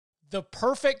The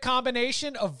perfect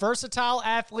combination of versatile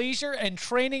athleisure and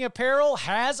training apparel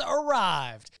has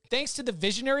arrived. Thanks to the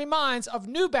visionary minds of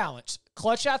New Balance,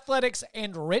 Clutch Athletics,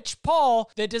 and Rich Paul,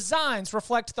 the designs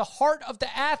reflect the heart of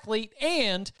the athlete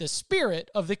and the spirit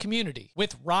of the community.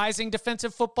 With rising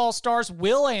defensive football stars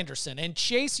Will Anderson and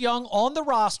Chase Young on the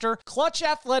roster, Clutch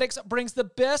Athletics brings the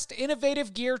best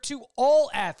innovative gear to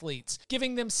all athletes,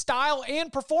 giving them style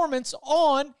and performance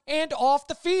on and off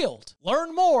the field.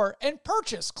 Learn more and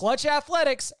purchase Clutch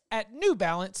Athletics at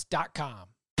newbalance.com.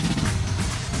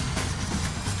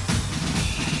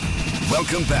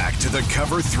 Welcome back to the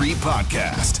Cover 3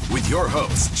 podcast with your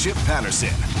hosts, Chip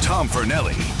Patterson, Tom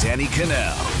Fornelli, Danny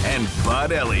Cannell, and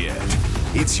Bud Elliott.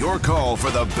 It's your call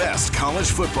for the best college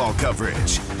football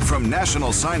coverage, from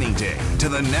National Signing Day to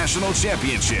the National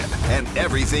Championship and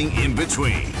everything in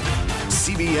between.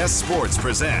 CBS Sports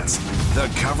presents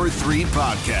the Cover 3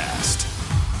 podcast.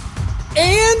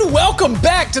 And welcome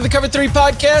back to the Cover 3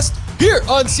 podcast here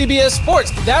on CBS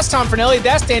Sports. That's Tom Fornelli,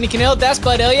 that's Danny Cannell, that's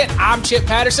Bud Elliott. I'm Chip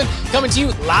Patterson, coming to you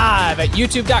live at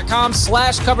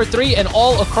youtube.com/cover3 and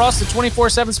all across the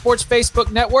 24/7 Sports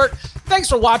Facebook network. Thanks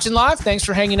for watching live. Thanks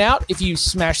for hanging out. If you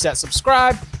smash that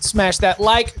subscribe, smash that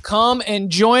like, come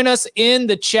and join us in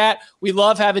the chat. We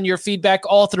love having your feedback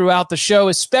all throughout the show,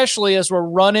 especially as we're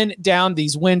running down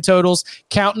these win totals,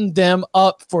 counting them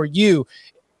up for you.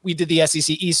 We did the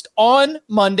SEC East on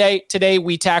Monday. Today,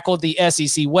 we tackled the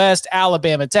SEC West,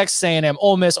 Alabama, Texas A&M,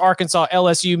 Ole Miss, Arkansas,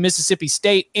 LSU, Mississippi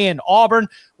State, and Auburn.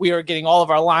 We are getting all of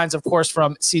our lines, of course,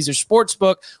 from Caesars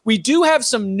Sportsbook. We do have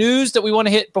some news that we want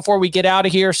to hit before we get out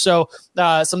of here. So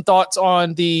some thoughts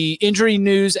on the injury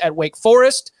news at Wake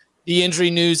Forest, the injury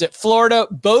news at Florida,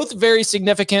 both very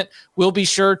significant. We'll be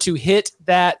sure to hit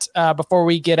that before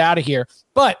we get out of here.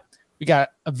 But we got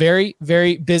a very,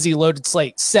 very busy loaded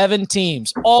slate. 7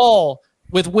 teams, all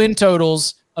with win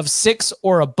totals of 6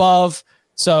 or above.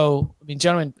 So, I mean,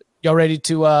 gentlemen, y'all ready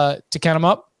to count them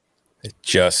up? It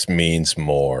just means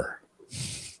more.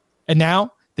 And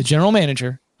now, the general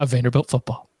manager of Vanderbilt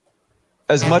football.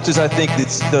 As much as I think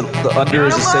it's the under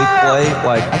is a safe play,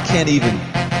 like I can't even.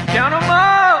 Count them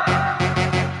up!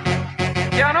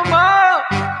 Count them up!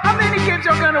 How many games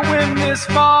y'all gonna win this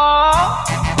fall?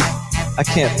 I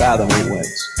can't fathom 8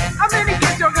 wins. How many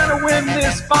games y'all gonna win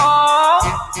this fall?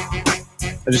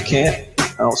 I just can't.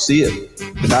 I don't see it.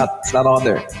 It's not on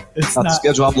there. It's not the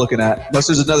schedule I'm looking at. Unless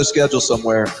there's another schedule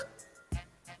somewhere.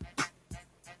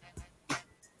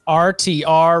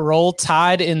 RTR, Roll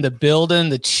Tide in the building.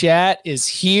 The chat is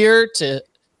here to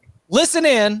listen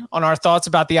in on our thoughts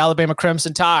about the Alabama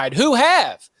Crimson Tide, who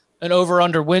have an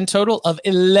over-under win total of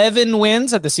 11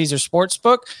 wins at the Caesars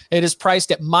Sportsbook. It is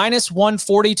priced at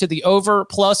 -140 to the over,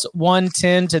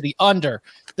 +110 to the under.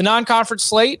 The non-conference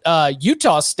slate,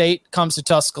 Utah State comes to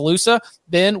Tuscaloosa.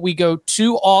 Then we go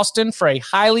to Austin for a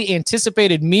highly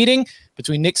anticipated meeting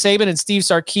between Nick Saban and Steve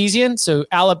Sarkisian. So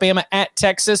Alabama at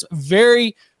Texas,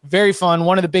 very, very fun.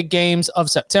 One of the big games of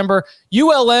September.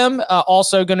 ULM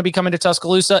also going to be coming to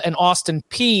Tuscaloosa, and Austin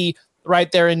Peay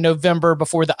right there in November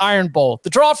before the Iron Bowl.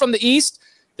 The draw from the East,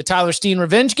 the Tyler Steen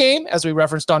revenge game, as we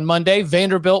referenced on Monday.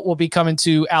 Vanderbilt will be coming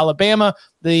to Alabama.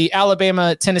 The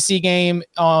Alabama-Tennessee game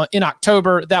in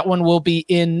October, that one will be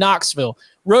in Knoxville.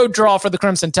 Road draw for the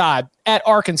Crimson Tide at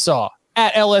Arkansas,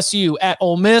 at LSU, at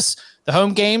Ole Miss. The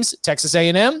home games, Texas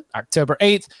A&M, October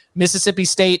 8th, Mississippi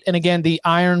State, and again, the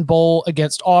Iron Bowl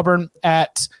against Auburn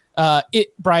at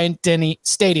Bryant-Denny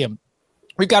Stadium.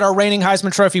 We've got our reigning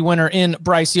Heisman Trophy winner in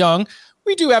Bryce Young.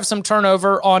 We do have some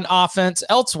turnover on offense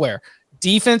elsewhere.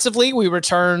 Defensively, we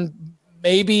return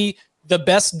maybe the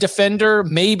best defender,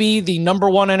 maybe the number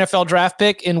 1 NFL draft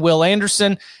pick in Will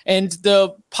Anderson. And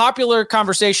the popular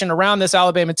conversation around this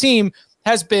Alabama team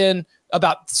has been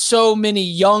about so many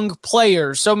young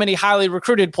players, so many highly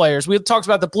recruited players. We talked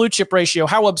about the blue chip ratio,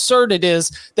 how absurd it is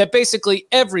that basically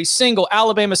every single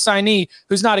Alabama signee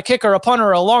who's not a kicker, a punter,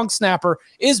 or a long snapper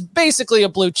is basically a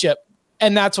blue chip.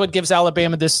 And that's what gives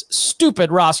Alabama this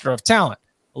stupid roster of talent.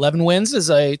 11 wins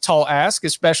is a tall ask,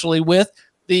 especially with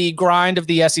the grind of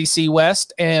the SEC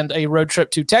West and a road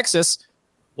trip to Texas.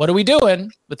 What are we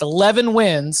doing with 11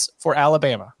 wins for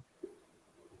Alabama?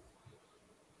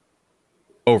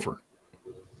 Over.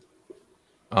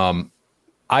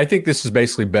 I think this is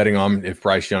basically betting on if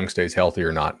Bryce Young stays healthy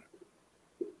or not.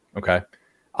 Okay.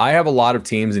 I have a lot of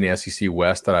teams in the SEC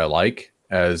West that I like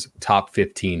as top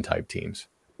 15 type teams.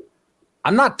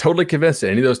 I'm not totally convinced that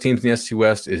any of those teams in the SEC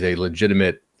West is a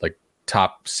legitimate like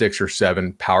top 6 or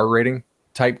 7 power rating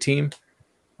type team.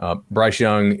 Bryce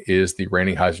Young is the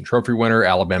reigning Heisman Trophy winner.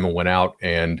 Alabama went out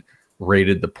and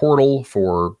raided the portal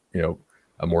for,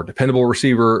 a more dependable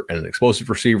receiver and an explosive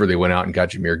receiver. They went out and got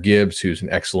Jahmyr Gibbs, who's an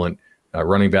excellent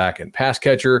running back and pass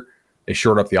catcher. They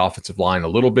shored up the offensive line a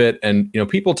little bit. And,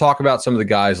 people talk about some of the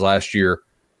guys last year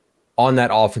on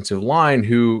that offensive line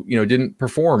who, didn't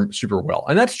perform super well.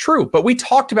 And that's true. But we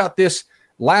talked about this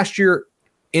last year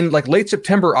in like late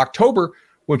September, October,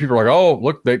 when people are like, oh,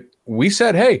 look, we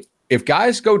said, hey, if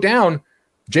guys go down,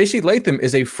 J.C. Latham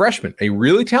is a freshman, a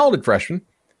really talented freshman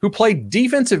who played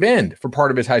defensive end for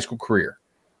part of his high school career.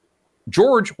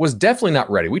 George was definitely not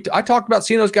ready. I talked about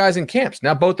seeing those guys in camps.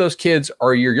 Now both those kids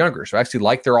are a year younger, so I actually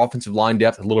like their offensive line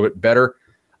depth a little bit better.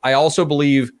 I also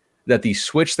believe that the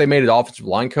switch they made at offensive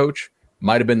line coach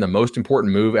might have been the most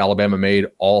important move Alabama made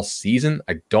all season.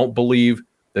 I don't believe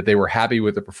that they were happy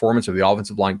with the performance of the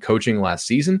offensive line coaching last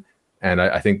season, and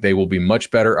I think they will be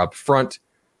much better up front.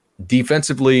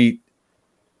 Defensively,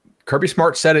 Kirby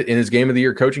Smart said it in his Game of the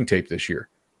Year coaching tape this year.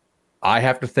 I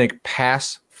have to think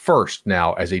pass first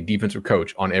now as a defensive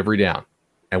coach on every down,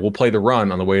 and we'll play the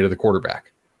run on the way to the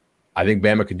quarterback. I think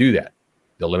Bama could do that.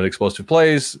 They'll limit explosive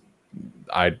plays.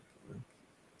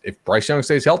 If Bryce Young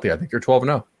stays healthy, I think they're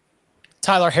 12-0.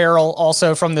 Tyler Harrell,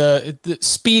 also from the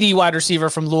speedy wide receiver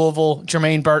from Louisville.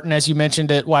 Jermaine Burton, as you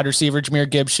mentioned, at wide receiver. Jahmyr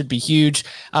Gibbs should be huge.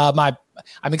 I'm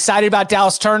excited about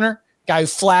Dallas Turner, guy who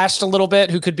flashed a little bit,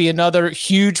 who could be another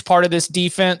huge part of this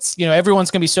defense.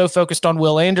 Everyone's going to be so focused on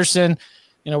Will Anderson.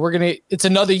 It's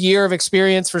another year of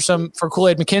experience for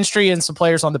Kool-Aid McKinstry and some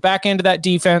players on the back end of that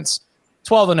defense.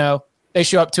 12-0. They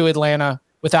show up to Atlanta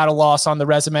without a loss on the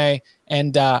resume,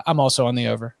 and I'm also on the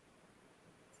over.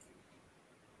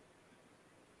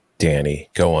 Danny,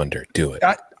 go under. Do it.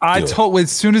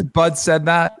 As soon as Bud said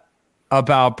that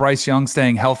about Bryce Young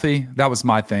staying healthy, that was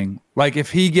my thing. Like,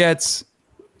 if he gets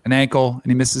an ankle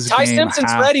and he misses a game, Ty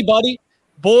Simpson's ready, buddy.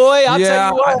 Boy, I'll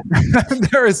tell you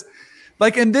what. There is,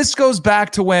 and this goes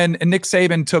back to when Nick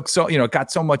Saban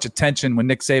got so much attention when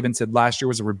Nick Saban said last year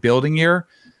was a rebuilding year.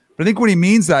 But I think when he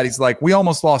means that, he's like, we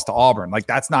almost lost to Auburn. Like,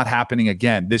 that's not happening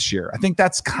again this year. I think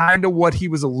that's kind of what he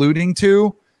was alluding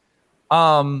to.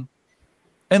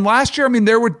 And last year,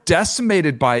 they were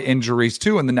decimated by injuries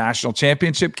too in the national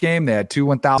championship game. They had 2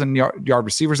 1,000-yard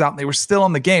receivers out, and they were still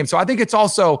in the game. So I think it's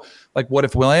also like, what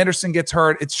if Will Anderson gets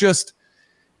hurt? It's just,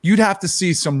 you'd have to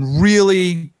see some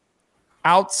really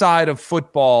outside of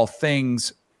football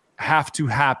things have to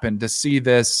happen to see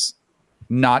this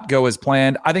not go as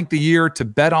planned. I think the year to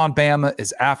bet on Bama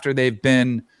is after they've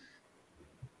been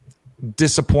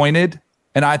disappointed.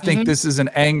 And I think this is an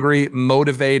angry,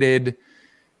 motivated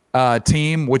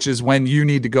team, which is when you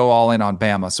need to go all in on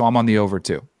Bama. So I'm on the over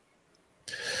too.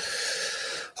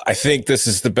 I think this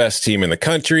is the best team in the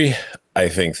country. I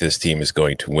think this team is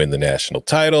going to win the national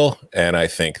title, and I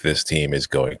think this team is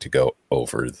going to go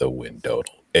over the win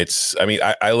total.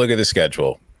 I look at the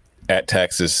schedule at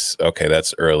Texas. Okay,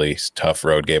 that's early, tough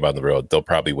road game on the road. They'll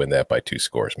probably win that by 2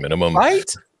 scores minimum.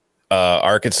 Right?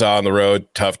 Arkansas on the road,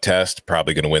 tough test,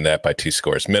 probably going to win that by 2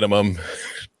 scores minimum.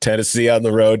 Tennessee on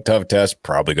the road, tough test,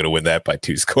 probably going to win that by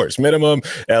 2 scores minimum.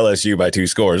 LSU by 2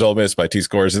 scores, Ole Miss by 2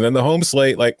 scores, and then the home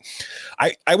slate.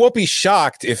 I won't be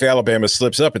shocked if Alabama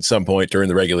slips up at some point during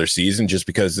the regular season, just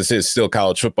because this is still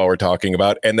college football we're talking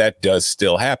about, and that does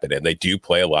still happen. And they do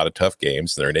play a lot of tough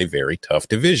games. They're in a very tough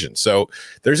division, so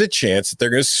there's a chance that they're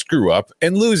going to screw up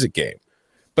and lose a game.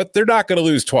 But they're not going to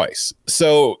lose twice.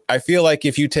 So I feel like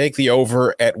if you take the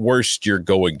over, at worst, you're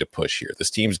going to push here. This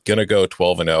team's going to go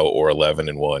 12-0 or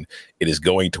 11-1. It is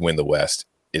going to win the West.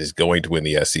 It is going to win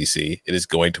the SEC. It is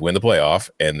going to win the playoff.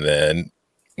 And then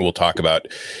we'll talk about,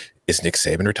 is Nick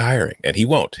Saban retiring? And he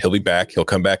won't. He'll be back. He'll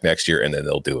come back next year, and then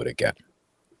they'll do it again.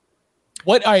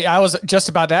 What I was just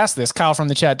about to ask this. Kyle from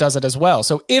the chat does it as well.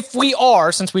 So if we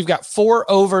are, since we've got 4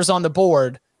 overs on the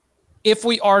board, if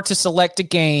we are to select a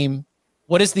game,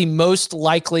 what is the most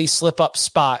likely slip-up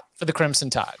spot for the Crimson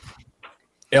Tide?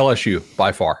 LSU,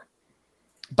 by far.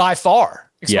 By far?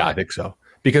 Explain. Yeah, I think so.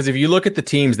 Because if you look at the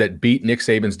teams that beat Nick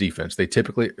Saban's defense, they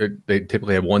typically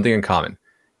have one thing in common.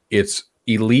 It's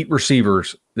elite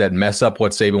receivers that mess up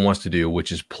what Saban wants to do,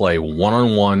 which is play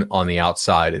one-on-one on the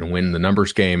outside and win the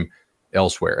numbers game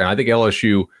elsewhere. And I think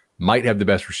LSU might have the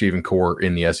best receiving core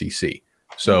in the SEC.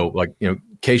 So,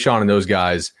 Kayshawn and those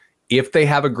guys, if they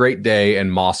have a great day,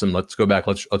 and Mawson, let's go back.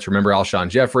 Let's remember Alshon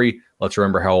Jeffrey. Let's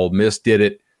remember how Ole Miss did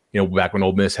it. Back when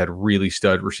Ole Miss had really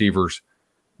stud receivers.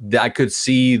 I could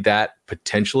see that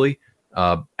potentially.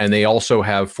 And they also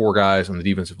have 4 guys on the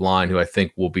defensive line who I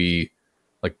think will be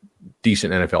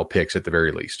decent NFL picks at the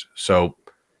very least. So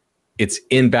it's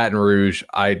in Baton Rouge.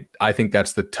 I think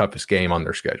that's the toughest game on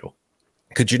their schedule.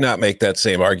 Could you not make that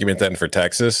same argument then for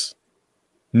Texas?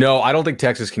 No, I don't think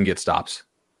Texas can get stops.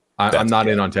 I'm not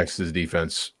in on Texas'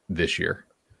 defense this year.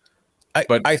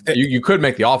 But I think you could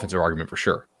make the offensive argument for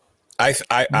sure. I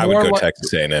would go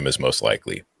Texas A&M as most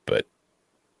likely, but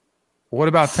What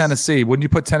about Tennessee? Wouldn't you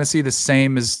put Tennessee the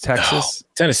same as Texas?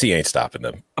 Tennessee ain't stopping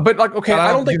them. But like, okay,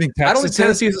 I don't think Texas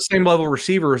Tennessee has the same level of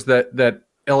receivers that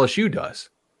LSU does.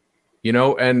 You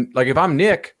know, and like if I'm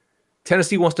Nick,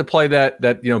 Tennessee wants to play that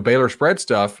Baylor spread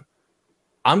stuff.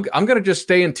 I'm gonna just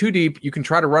stay in too deep. You can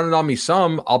try to run it on me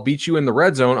some. I'll beat you in the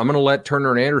red zone. I'm gonna let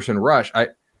Turner and Anderson rush.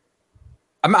 I'm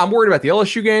worried about the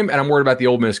LSU game and I'm worried about the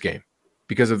Ole Miss game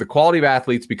because of the quality of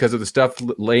athletes, because of the stuff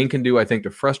Lane can do, I think, to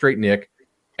frustrate Nick,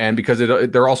 and because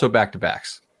they're also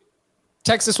back-to-backs.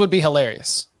 Texas would be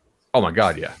hilarious. Oh my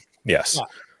God, yeah. Yes.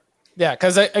 Yeah,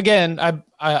 because again,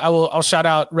 I'll shout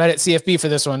out Reddit CFB for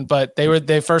this one, but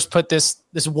they first put this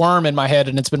worm in my head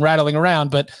and it's been rattling around.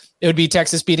 But it would be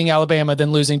Texas beating Alabama,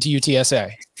 then losing to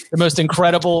UTSA. The most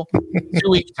incredible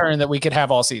 2-week turn that we could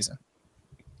have all season.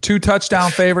 2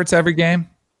 touchdown favorites every game,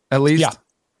 at least.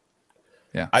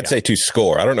 Yeah. I'd say 2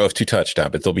 score. I don't know if 2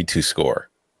 touchdown, but there'll be 2 score.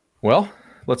 Well,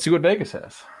 let's see what Vegas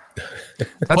has.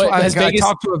 That's why I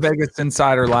talked to a Vegas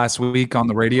insider last week on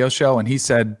the radio show, and he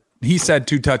said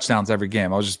 2 touchdowns every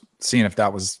game. I was just seeing if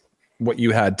that was what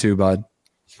you had too, bud.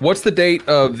 What's the date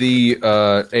of the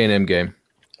A&M game?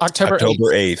 October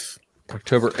 8th.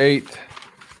 October 8th.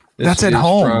 That's at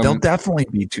home. They'll definitely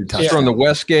be 2 touchdowns. From the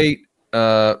Westgate.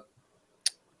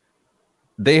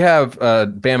 They have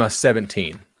Bama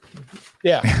 17.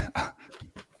 Yeah.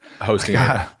 Hosting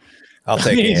it. I'll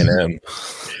take A&M.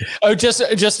 Oh, just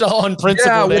on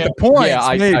principle. Yeah, with the points.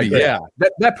 Yeah,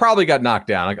 that probably got knocked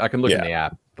down. I can look in the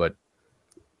app, but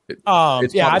it's probably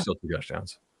still 2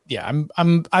 touchdowns. Yeah,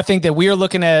 I think that we are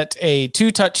looking at a 2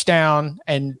 touchdown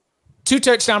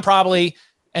probably,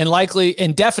 and likely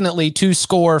and definitely 2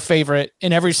 score favorite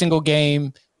in every single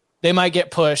game. They might get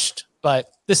pushed,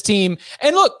 but this team,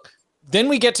 and look, then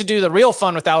we get to do the real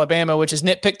fun with Alabama, which is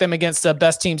nitpick them against the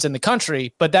best teams in the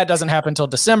country. But that doesn't happen until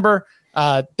December.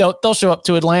 They'll show up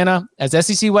to Atlanta as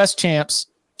SEC West champs,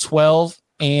 12-0.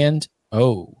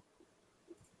 Count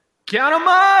them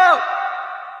up.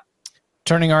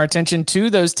 Turning our attention to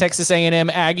those Texas A&M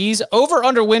Aggies, over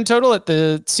under win total at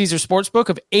the Caesar Sportsbook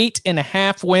of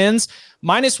 8.5 wins,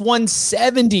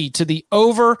 -170 to the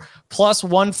over,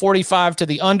 +145 to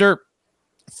the under.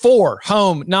 4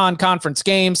 home non-conference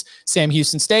games: Sam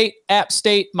Houston State, App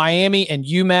State, Miami, and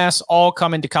UMass all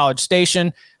come into College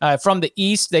Station. From the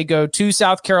East, they go to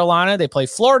South Carolina. They play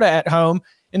Florida at home.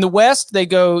 In the West, they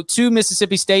go to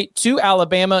Mississippi State, to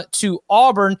Alabama, to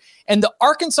Auburn. And the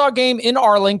Arkansas game in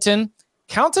Arlington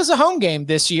counts as a home game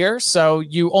this year. So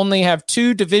you only have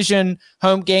 2 division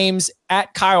home games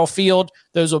at Kyle Field.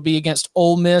 Those will be against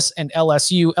Ole Miss and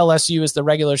LSU. LSU is the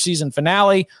regular season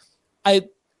finale.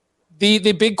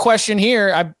 The big question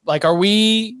here, do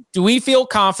we feel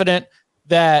confident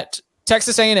that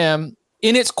Texas A&M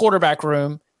in its quarterback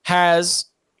room has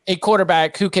a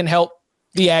quarterback who can help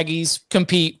the Aggies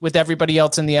compete with everybody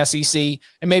else in the SEC,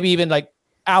 and maybe even like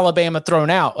Alabama thrown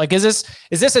out? Like, is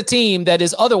this a team that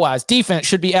is otherwise defense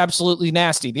should be absolutely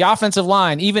nasty? The offensive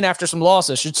line, even after some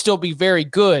losses, should still be very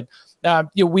good.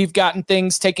 We've gotten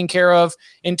things taken care of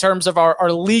in terms of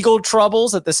our legal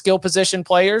troubles at the skill position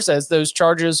players, as those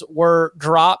charges were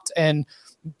dropped, and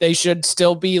they should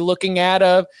still be looking at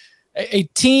a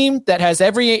team that has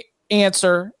every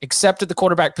answer except at the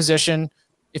quarterback position.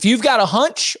 If you've got a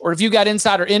hunch, or if you've got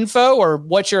insider info, or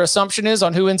what your assumption is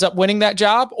on who ends up winning that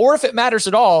job, or if it matters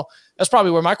at all, that's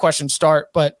probably where my questions start.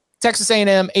 But Texas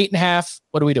A&M 8.5,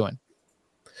 what are we doing?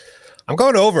 I'm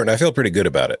going over, and I feel pretty good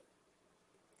about it.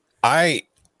 I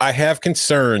have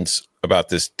concerns about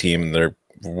this team. They're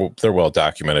well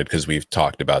documented because we've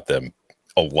talked about them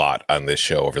a lot on this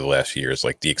show over the last few years,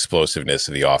 like the explosiveness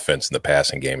of the offense and the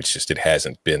passing game. It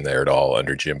hasn't been there at all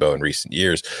under Jimbo in recent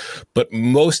years. But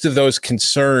most of those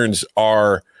concerns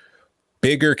are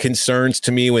bigger concerns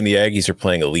to me when the Aggies are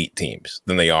playing elite teams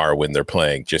than they are when they're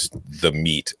playing just the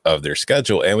meat of their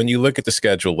schedule. And when you look at the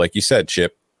schedule, like you said,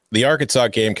 Chip, the Arkansas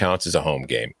game counts as a home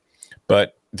game.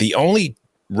 But the only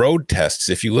road tests,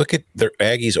 if you look at the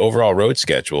Aggies' overall road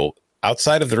schedule,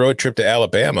 outside of the road trip to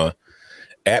Alabama,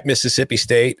 at Mississippi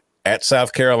State, at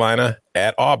South Carolina,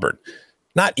 at Auburn.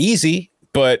 Not easy,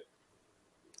 but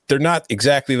they're not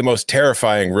exactly the most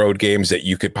terrifying road games that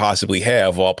you could possibly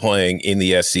have while playing in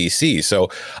the SEC. So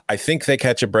I think they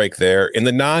catch a break there. In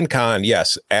the non-con,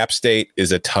 yes, App State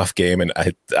is a tough game, and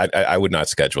I would not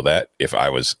schedule that if I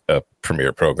was a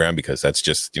premier program, because that's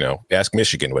just, ask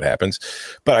Michigan what happens.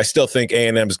 But I still think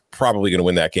A&M is probably going to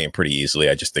win that game pretty easily.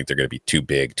 I just think they're going to be too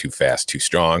big, too fast, too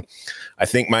strong. I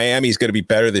think Miami is going to be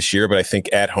better this year, but I think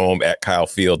at home at Kyle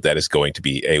Field, that is going to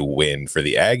be a win for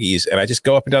the Aggies. And I just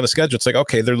go up and down the schedule. It's like,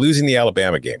 okay, they're losing the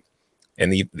Alabama game,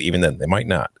 and even then they might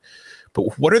not.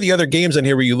 But what are the other games on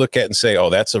here where you look at and say, oh,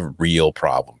 that's a real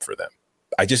problem for them?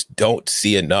 I just don't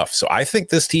see enough. So I think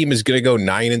this team is going to go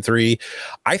 9-3.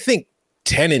 I think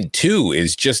 10-2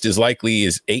 is just as likely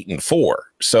as 8-4.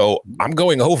 So I'm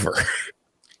going over.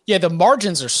 Yeah, the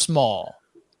margins are small.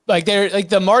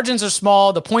 The margins are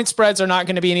small. The point spreads are not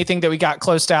going to be anything that we got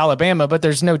close to Alabama, but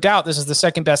there's no doubt this is the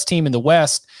second best team in the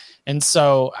West. And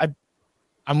so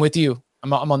I'm with you.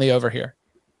 I'm on the over here.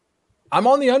 I'm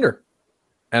on the under.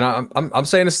 And I'm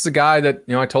saying this is a guy that,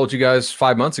 I told you guys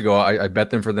 5 months ago, I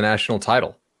bet them for the national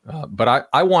title. But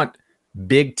I want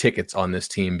big tickets on this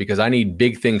team because I need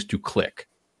big things to click.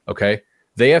 Okay.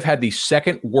 They have had the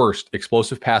second worst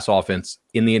explosive pass offense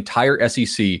in the entire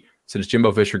SEC since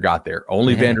Jimbo Fisher got there.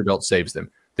 Only Vanderbilt saves them.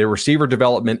 Their receiver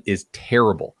development is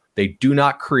terrible. They do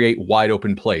not create wide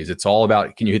open plays. It's all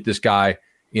about, can you hit this guy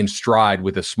in stride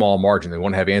with a small margin? They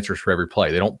want to have answers for every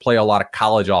play. They don't play a lot of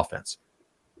college offense.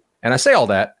 And I say all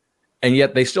that, and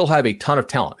yet they still have a ton of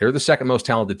talent. They're the second most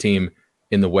talented team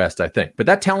in the West, I think. But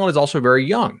that talent is also very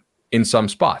young in some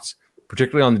spots,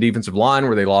 particularly on the defensive line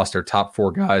where they lost their top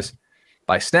 4 guys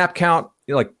by snap count.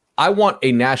 I want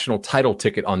a national title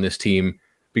ticket on this team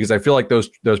because I feel like those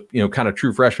kind of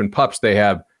true freshman pups they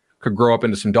have could grow up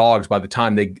into some dogs by the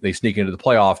time they sneak into the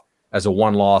playoff as a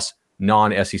one-loss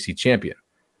non-SEC champion.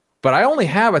 But I only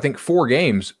have, I think, 4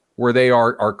 games where they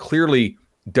are clearly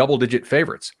double-digit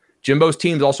favorites. Jimbo's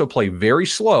teams also play very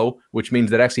slow, which means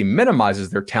that actually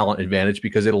minimizes their talent advantage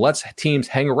because it lets teams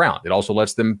hang around. It also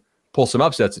lets them pull some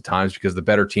upsets at times because the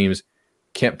better teams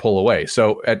can't pull away.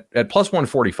 So at plus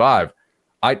 145,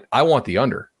 I want the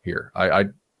under here.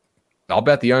 I'll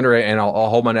bet the under and I'll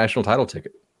hold my national title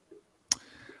ticket.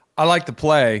 I like the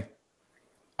play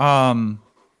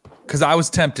because I was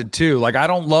tempted too. I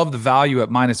don't love the value at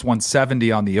minus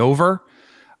 170 on the over.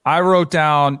 I wrote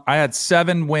down, I had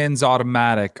 7 wins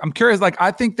automatic. I'm curious, I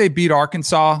think they beat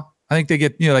Arkansas. I think they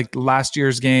get, last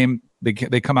year's game, they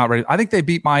come out ready. I think they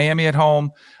beat Miami at home.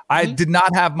 I did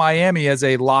not have Miami as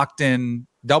a locked-in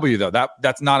W, though.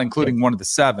 That's not including one of the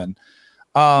 7.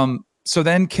 So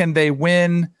then can they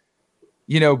win,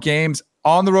 games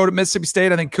on the road at Mississippi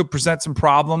State? I think could present some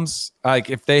problems.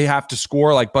 If they have to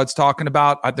score, like Bud's talking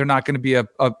about, they're not going to be a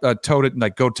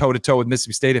go toe-to-toe with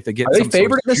Mississippi State if they get. Are they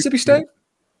favored at Mississippi State?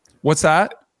 What's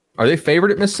that? Are they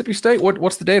favored at Mississippi State?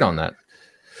 What's the date on that?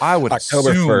 I would October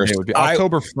assume 1st. it would be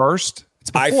October 1st. It's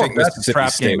before I think that's Mississippi a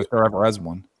trap State game if there ever has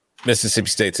one. Mississippi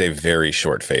State's a very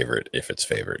short favorite if it's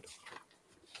favored.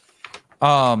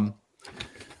 I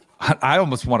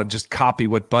almost want to just copy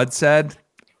what Bud said.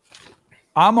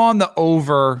 I'm on the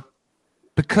over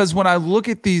because when I look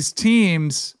at these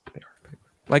teams,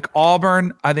 like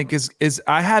Auburn, I think is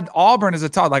I had Auburn as a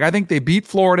top. I think they beat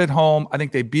Florida at home. I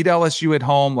think they beat LSU at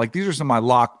home. These are some of my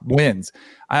lock wins.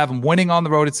 I have them winning on the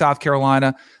road at South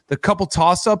Carolina. The couple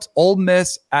toss-ups, Ole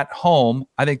Miss at home,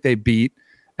 I think they beat.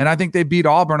 And I think they beat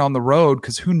Auburn on the road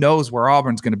because who knows where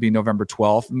Auburn's going to be November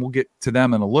 12th. And we'll get to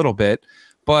them in a little bit.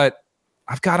 But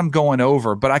I've got them going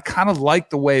over. But I kind of like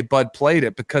the way Bud played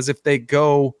it because if they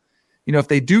go, if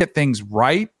they do get things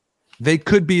right, they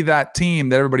could be that team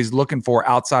that everybody's looking for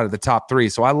outside of the top 3.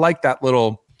 So I like that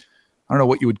little, I don't know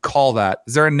what you would call that.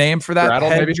 Is there a name for that straddle,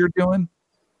 hedge maybe? You're doing?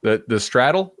 The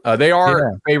straddle? They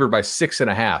are favored by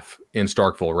 6.5 in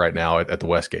Starkville right now at the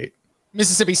Westgate.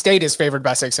 Mississippi State is favored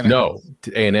by 6.5. No,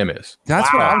 A&M is.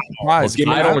 That's what I was surprised.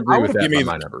 I don't agree with that give me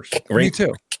by my numbers. Me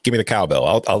too. Give me the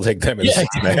cowbell. I'll take them in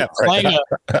 6.5 right now.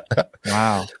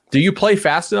 Wow. Do you play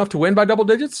fast enough to win by double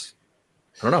digits?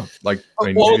 I don't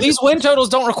know. These win totals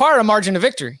don't require a margin of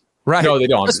victory. Right. No, they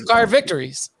don't. They require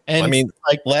victories. And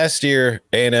last year,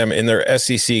 A&M in their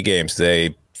SEC games,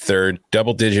 their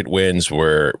double-digit wins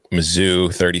were Mizzou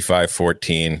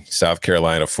 35-14, South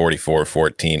Carolina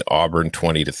 44-14, Auburn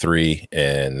 20-3,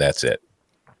 and that's it.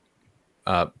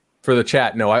 For the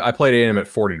chat, no, I played A&M at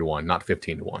 40-1, not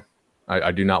 15-1.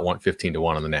 I do not want 15-1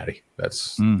 on the Natty.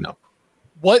 That's no.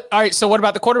 What? All right. So what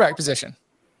about the quarterback position?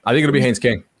 I think it'll be Haynes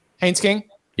King. Haynes King?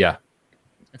 Yeah.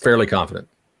 Fairly confident.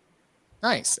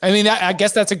 Nice. I mean, I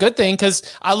guess that's a good thing because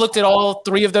I looked at all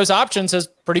 3 of those options as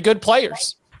pretty good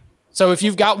players. So if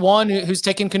you've got one who's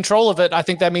taking control of it, I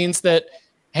think that means that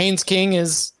Haynes King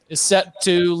is set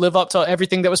to live up to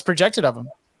everything that was projected of him.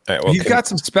 Right, he's got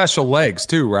some special legs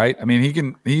too, right? I mean,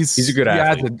 he's a good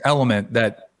athlete. He adds an element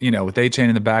that, with A-Chain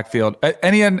in the backfield. Has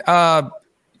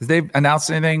they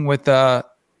announced anything with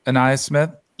Ainias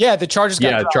Smith? Yeah, the charges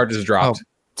got dropped. The charges dropped. Oh,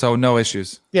 so no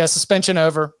issues. Yeah, suspension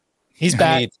over. He's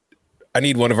back. I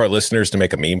need one of our listeners to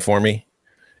make a meme for me.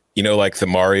 Like the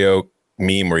Mario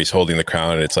meme where he's holding the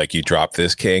crown and it's like, you drop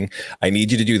this, King. I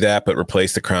need you to do that, but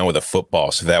replace the crown with a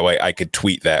football. So that way I could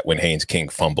tweet that when Haynes King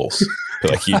fumbles.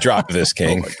 Like, you drop this,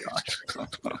 King. Oh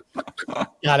my gosh.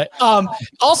 Got it.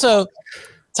 Also,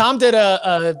 Tom did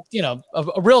a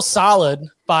real solid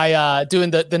by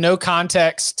doing the no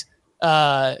context.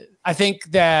 I think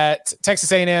that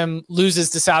Texas A&M loses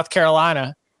to South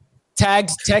Carolina.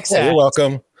 Tagged Texas. You're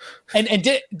welcome. And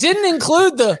didn't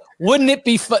include the wouldn't it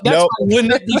be fun? That's Nope.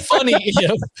 wouldn't it be funny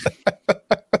if.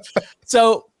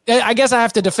 So I guess I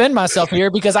have to defend myself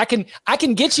here because I can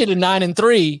get you to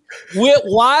 9-3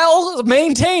 while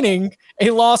maintaining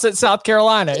a loss at South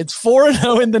Carolina. It's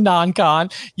 4-0 in the non-con.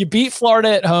 You beat Florida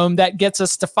at home. That gets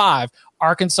us to 5.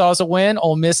 Arkansas is a win.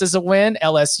 Ole Miss is a win.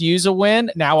 LSU's a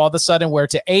win. Now all of a sudden we're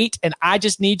to 8, and I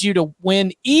just need you to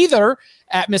win either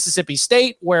at Mississippi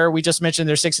State, where we just mentioned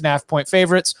they're 6.5-point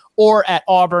favorites, or at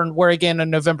Auburn, where again on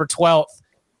November 12th,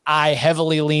 I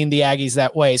heavily lean the Aggies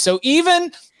that way. So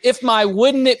even if my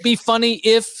wouldn't it be funny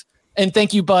if, and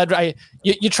thank you, Bud,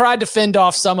 you tried to fend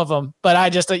off some of them, but I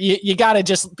just, you got to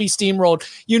just be steamrolled.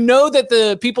 You know that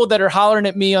the people that are hollering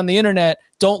at me on the internet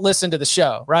don't listen to the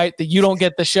show, right? That you don't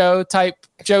get the show type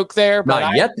joke there. But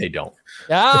Not yet, they don't.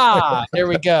 There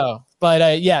we go.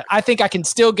 But yeah, I think I can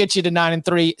still get you to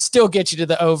 9-3, still get you to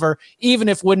the over, even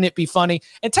if wouldn't it be funny.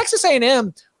 And Texas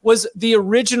A&M was the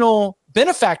original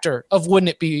benefactor of wouldn't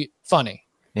it be funny,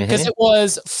 because it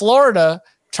was Florida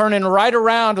turning right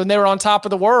around when they were on top of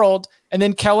the world, and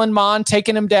then Kellen Mond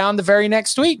taking them down the very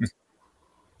next week.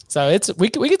 So we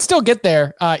could still get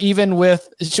there, even with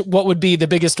what would be the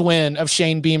biggest win of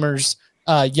Shane Beamer's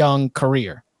young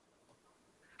career.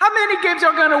 How many games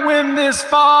y'all gonna win this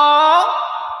fall?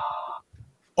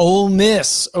 Ole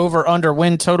Miss over under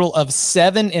win total of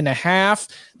 7.5.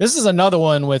 This is another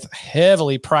one with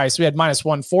heavily priced. We had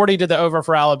 -140 to the over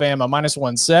for Alabama,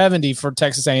 -170 for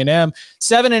Texas A&M,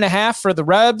 7.5 for the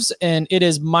Rebs, and it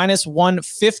is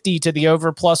 -150 to the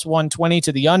over, +120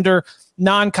 to the under.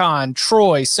 Non-con,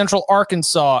 Troy, Central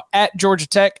Arkansas, at Georgia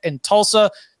Tech and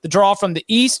Tulsa. The draw from the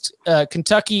East,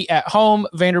 Kentucky at home,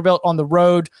 Vanderbilt on the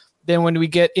road. Then when we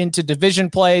get into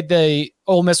division play, the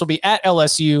Ole Miss will be at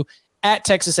LSU, at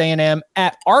Texas A&M,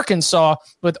 at Arkansas,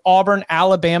 with Auburn,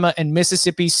 Alabama, and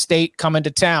Mississippi State coming to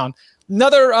town.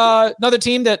 Another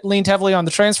team that leaned heavily on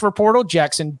the transfer portal,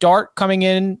 Jackson Dart, coming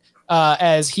in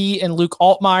as he and Luke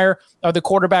Altmaier are the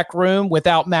quarterback room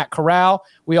without Matt Corral.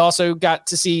 We also got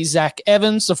to see Zach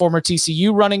Evans, the former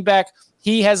TCU running back.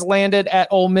 He has landed at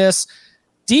Ole Miss.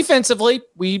 Defensively,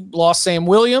 we lost Sam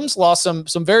Williams, lost some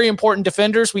very important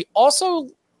defenders. We also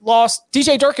lost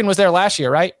DJ Durkin was there last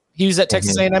year, right? He was at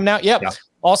Texas A&M now. Yep. Yeah.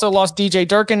 Also lost DJ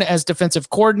Durkin as defensive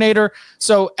coordinator.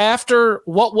 So after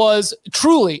what was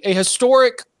truly a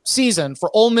historic season for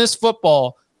Ole Miss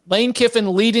football, Lane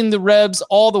Kiffin leading the Rebs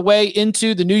all the way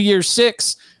into the New Year's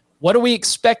Six, what are we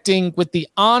expecting with the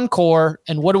encore,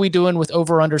 and what are we doing with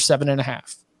over under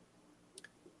 7.5?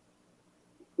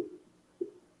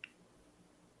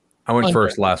 I went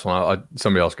first, last one.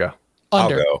 Somebody else go.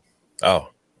 Under. I'll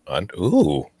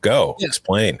go. Go. Yeah.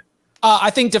 Explain.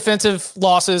 I think defensive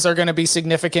losses are going to be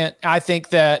significant. I think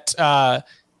that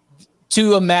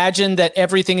to imagine that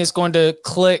everything is going to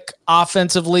click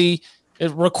offensively,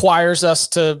 it requires us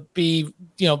to be,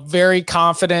 very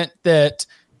confident that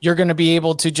you're going to be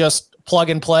able to just plug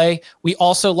and play. We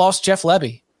also lost Jeff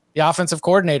Lebby, the offensive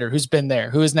coordinator, who's been there,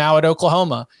 who is now at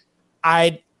Oklahoma.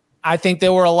 I think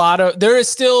there is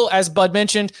still, as Bud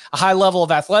mentioned, a high level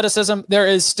of athleticism. There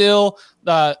is still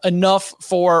enough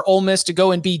for Ole Miss to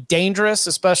go and be dangerous,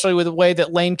 especially with the way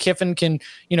that Lane Kiffin can,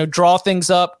 draw things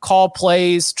up, call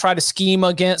plays, try to scheme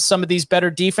against some of these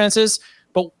better defenses.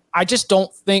 But I just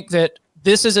don't think that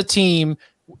this is a team,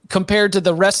 compared to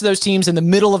the rest of those teams in the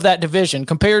middle of that division,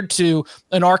 compared to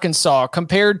an Arkansas,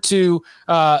 compared to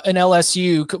an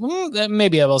LSU,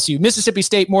 maybe LSU, Mississippi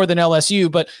State more than LSU.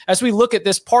 But as we look at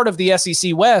this part of the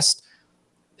SEC West,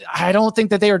 I don't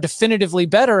think that they are definitively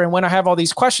better. And when I have all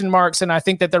these question marks, and I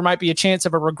think that there might be a chance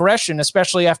of a regression,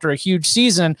 especially after a huge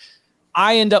season,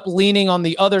 I end up leaning on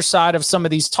the other side of some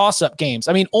of these toss-up games.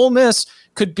 I mean, Ole Miss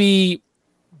could be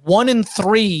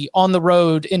 1-3 on the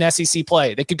road in SEC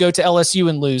play. They could go to LSU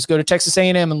and lose, go to Texas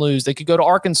A&M and lose. They could go to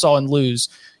Arkansas and lose.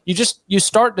 You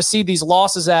start to see these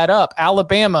losses add up.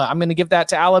 Alabama, I'm going to give that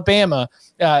to Alabama.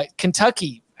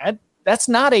 Kentucky, that's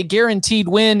not a guaranteed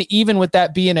win, even with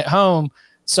that being at home.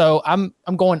 So I'm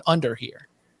going under here.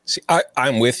 See,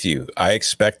 I'm with you. I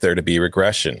expect there to be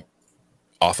regression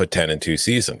off a 10-2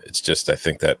 season. It's just, I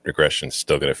think that regression is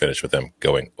still going to finish with them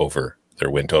going over their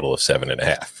win total of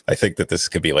 7.5. I think that this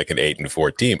could be like an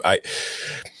 8-4 team.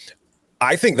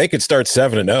 I think they could start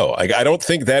 7-0. I don't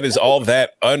think that is all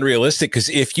that unrealistic, because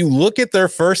if you look at their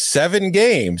first 7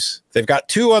 games, they've got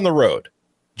 2 on the road,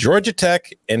 Georgia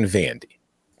Tech and Vandy.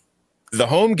 The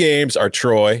home games are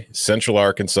Troy, Central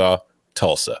Arkansas,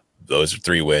 Tulsa. Those are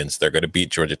 3 wins. They're going to beat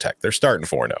Georgia Tech. They're starting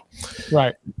 4-0.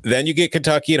 Right. Then you get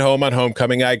Kentucky at home on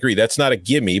homecoming. I agree. That's not a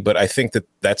gimme, but I think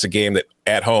that's a game that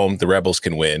at home the Rebels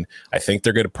can win. I think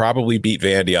they're going to probably beat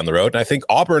Vandy on the road. And I think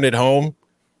Auburn at home,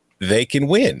 they can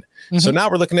win. Mm-hmm. So now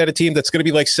we're looking at a team that's going to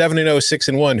be like 7-0,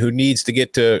 6-1, who needs to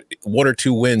get to 1 or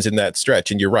 2 wins in that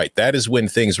stretch. And you're right. That is when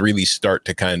things really start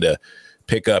to kind of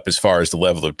pick up as far as the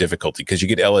level of difficulty, because you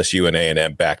get LSU and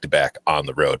A&M back-to-back on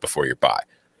the road before your bye.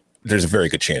 There's a very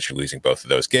good chance you're losing both of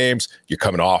those games. You're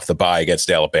coming off the bye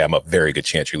against Alabama. Very good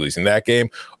chance you're losing that game.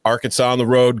 Arkansas on the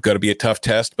road, going to be a tough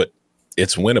test, but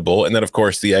it's winnable. And then, of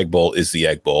course, the Egg Bowl is the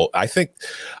Egg Bowl. I think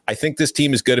this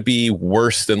team is going to be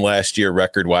worse than last year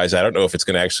record-wise. I don't know if it's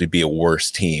going to actually be a worse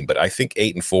team, but I think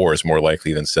 8-4 is more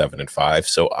likely than 7-5.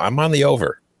 So I'm on the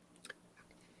over.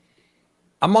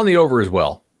 I'm on the over as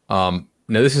well.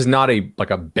 Now, this is not a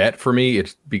bet for me.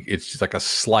 It's just like a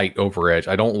slight over edge.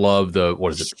 I don't love the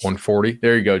 140.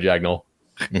 There you go, Jagnol.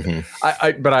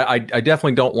 Mm-hmm. But I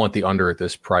definitely don't want the under at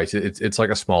this price. It's like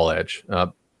a small edge.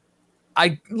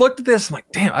 I looked at this. I'm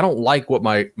like, damn, I don't like what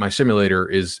my simulator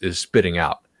is spitting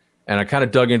out, and I kind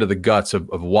of dug into the guts of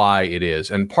why it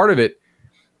is. And part of it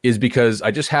is because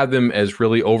I just have them as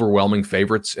really overwhelming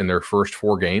favorites in their first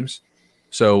 4 games.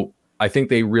 So I think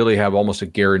they really have almost a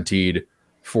guaranteed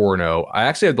 4-0. I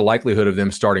actually have the likelihood of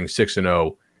them starting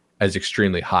 6-0 as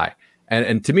extremely high.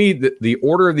 And to me, the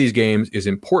order of these games is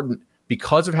important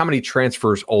because of how many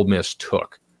transfers Ole Miss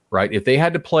took, right? If they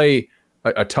had to play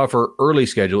a tougher early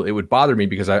schedule, it would bother me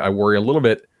because I worry a little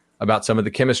bit about some of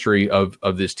the chemistry of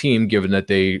this team, given that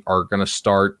they are going to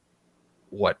start,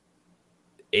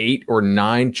 8 or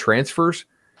 9 transfers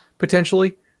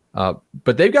potentially.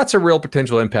 But they've got some real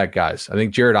potential impact guys. I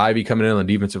think Jared Ivey coming in on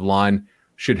the defensive line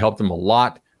should help them a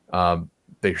lot.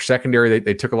 Their secondary,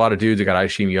 they took a lot of dudes. They got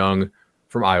Isheem Young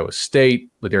from Iowa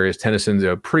State. Ladarius Tennyson's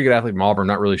a pretty good athlete from Auburn. I'm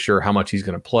not really sure how much he's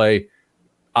going to play.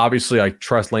 Obviously, I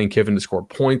trust Lane Kiffin to score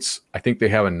points. I think they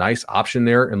have a nice option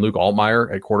there in Luke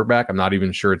Altmaier at quarterback. I'm not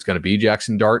even sure it's going to be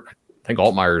Jackson Dart. I think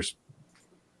Altmaier's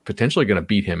potentially going to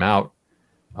beat him out.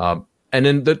 And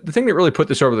then the thing that really put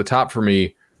this over the top for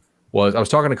me was I was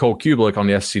talking to Cole Kubelik on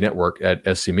the SC Network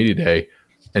at SC Media Day,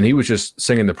 and he was just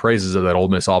singing the praises of that Ole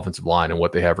Miss offensive line and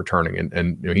what they have returning.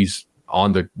 And he's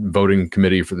on the voting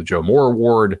committee for the Joe Moore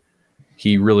Award.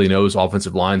 He really knows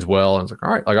offensive lines well. And I was like,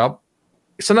 all right,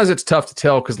 sometimes it's tough to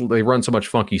tell because they run so much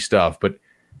funky stuff, but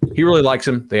he really likes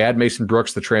him. They add Mason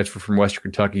Brooks, the transfer from Western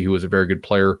Kentucky, who was a very good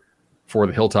player for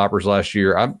the Hilltoppers last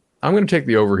year. I'm going to take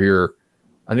the over here.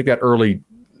 I think that early,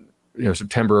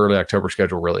 September, early October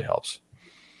schedule really helps.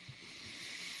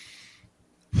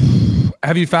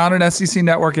 Have you found an SEC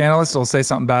network analyst that'll say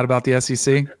something bad about the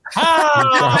SEC?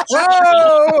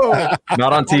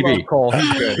 Not on TV. Cole.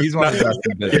 He's good. He's one of the best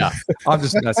in the business. Yeah. I'm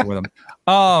just messing with him.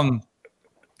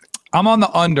 I'm on the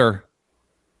under.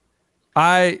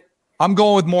 I'm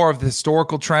going with more of the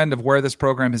historical trend of where this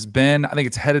program has been. I think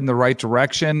it's headed in the right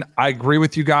direction. I agree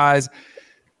with you guys.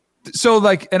 So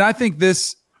and I think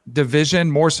this division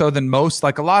more so than most,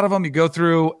 a lot of them you go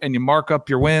through and you mark up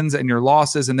your wins and your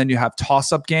losses, and then you have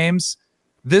toss-up games.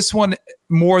 This one,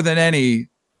 more than any,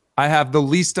 I have the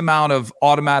least amount of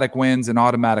automatic wins and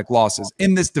automatic losses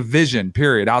in this division,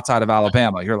 period, outside of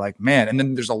Alabama. You're like, man, and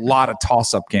then there's a lot of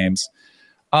toss-up games.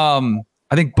 I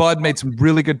think Bud made some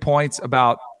really good points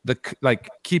about the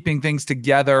keeping things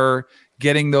together,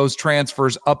 getting those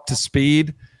transfers up to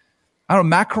speed. I don't know,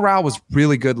 Matt Corral was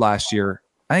really good last year.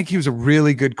 I think he was a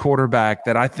really good quarterback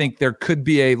that I think there could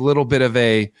be a little bit of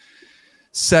a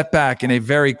setback in a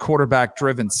very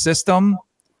quarterback-driven system.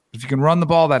 If you can run the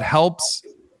ball, that helps.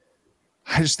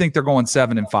 I just think they're going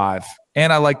 7-5.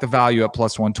 And I like the value at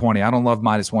plus 120. I don't love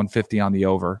minus 150 on the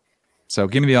over. So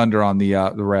give me the under on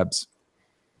the Rebs.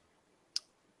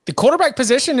 The quarterback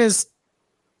position is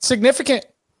significant.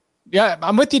 Yeah,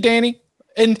 I'm with you, Danny.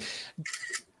 And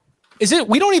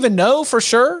we don't even know for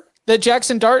sure that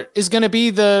Jackson Dart is going to be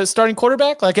the starting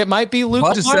quarterback? It might be Luke.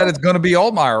 I just said it's going to be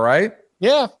Altmaier, right?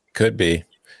 Yeah. Could be.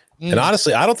 And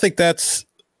honestly, I don't think that's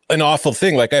an awful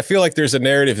thing. I feel like there's a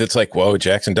narrative that's whoa,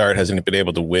 Jackson Dart hasn't been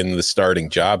able to win the starting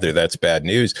job there. That's bad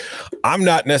news. I'm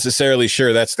not necessarily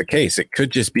sure that's the case. It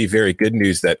could just be very good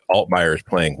news that Altmaier is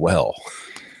playing well.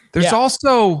 There's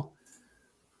also,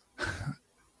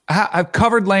 I've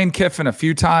covered Lane Kiffin a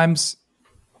few times,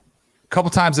 a couple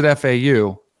times at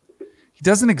FAU. He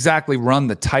doesn't exactly run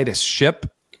the tightest ship,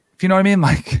 if you know what I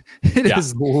mean. It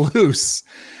is loose.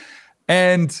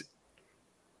 And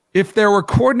if there were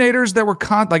coordinators that were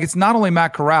like, it's not only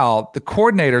Matt Corral, the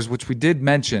coordinators, which we did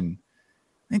mention,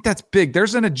 I think that's big.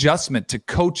 There's an adjustment to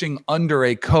coaching under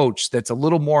a coach that's a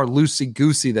little more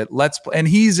loosey-goosey that and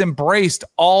he's embraced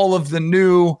all of the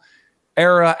new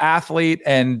era athlete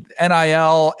and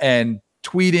NIL and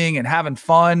tweeting and having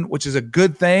fun, which is a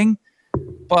good thing.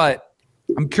 But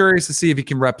I'm curious to see if he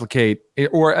can replicate it,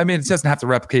 or, I mean, it doesn't have to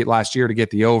replicate last year to get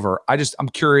the over. I'm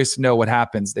curious to know what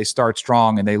happens. They start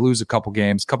strong and they lose a couple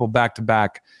games, couple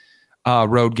back-to-back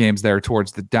road games there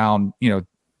towards the down,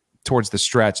 towards the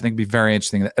stretch. I think it'd be very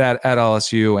interesting at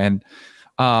LSU and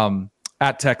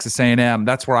at Texas A&M.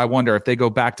 That's where I wonder if they go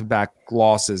back-to-back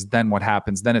losses, then what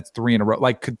happens? Then it's 3 in a row.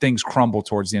 Like, could things crumble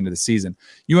towards the end of the season?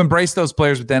 You embrace those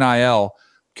players with NIL.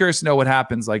 Curious to know what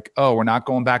happens. Like, oh, we're not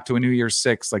going back to a New Year's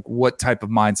 6. Like, what type of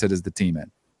mindset is the team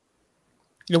in?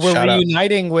 We're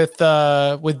reuniting with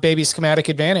Baby Schematic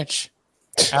Advantage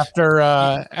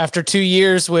after 2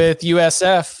 years with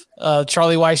USF.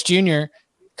 Charlie Weiss Jr.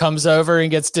 comes over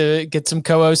and gets to get some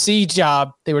co-OC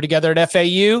job. They were together at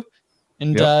FAU,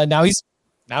 and now he's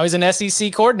an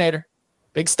SEC coordinator.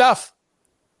 Big stuff.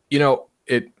 I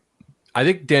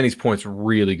think Danny's point's a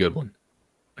really good one.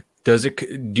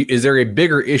 Is there a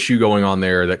bigger issue going on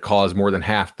there that caused more than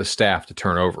half the staff to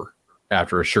turn over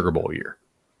after a Sugar Bowl year?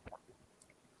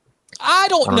 I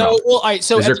don't know. Well, all right,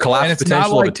 so is there collapse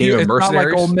potential of a team of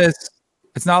mercenaries?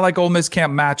 It's not like Ole Miss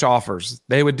can't match offers.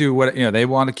 They would do what they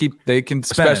want to keep. They can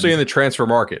spend, especially in the transfer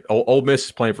market. Ole Miss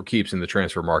is playing for keeps in the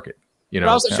transfer market.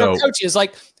 So coaches,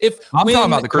 like, if I'm talking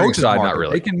about the coach side, not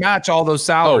really. They can match all those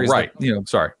salaries. Oh, right.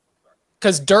 Sorry.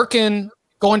 Because Durkin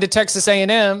going to Texas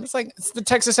A&M, it's the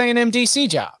Texas A&M DC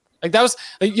job. Like, that was,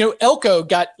 Elko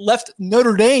got left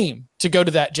Notre Dame to go to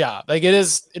that job. Like, it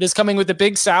is coming with a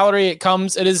big salary.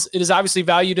 It is obviously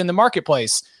valued in the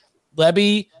marketplace.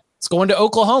 Lebby is going to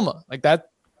Oklahoma. Like that.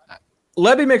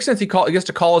 Lebby makes sense. He gets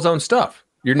to call his own stuff.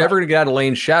 You're never going to get out of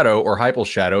Lane's shadow or Heupel's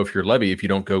shadow if you're Lebby, if you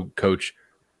don't go coach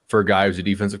for a guy who's a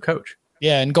defensive coach.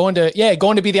 Yeah. And going to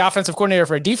be the offensive coordinator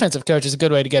for a defensive coach is a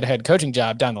good way to get a head coaching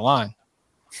job down the line.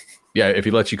 Yeah, if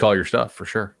he lets you call your stuff, for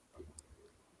sure.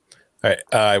 All right,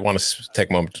 I want to take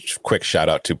a moment, quick shout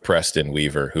out to Preston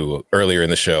Weaver, who earlier in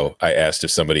the show, I asked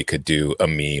if somebody could do a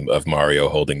meme of Mario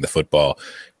holding the football.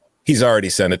 He's already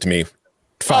sent it to me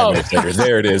 5 minutes later.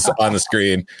 There it is on the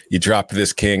screen. You dropped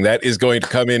this king. That is going to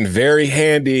come in very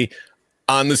handy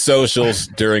on the socials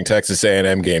during Texas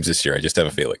A&M games this year. I just have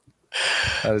a feeling.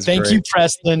 Thank you,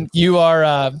 Preston. You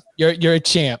are you're a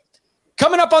champ.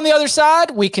 Coming up on the other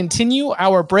side, we continue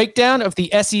our breakdown of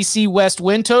the SEC West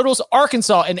win totals.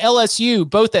 Arkansas and LSU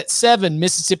both at 7,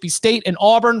 Mississippi State and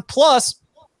Auburn, plus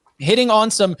hitting on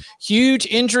some huge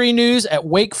injury news at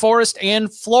Wake Forest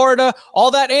and Florida. All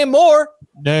that and more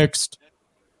next.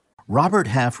 Robert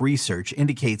Half research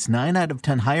indicates 9 out of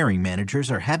 10 hiring managers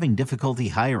are having difficulty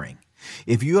hiring.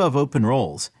 If you have open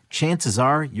roles, chances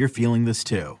are you're feeling this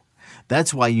too.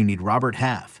 That's why you need Robert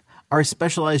Half. Our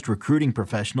specialized recruiting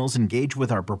professionals engage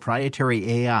with our proprietary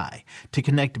AI to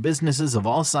connect businesses of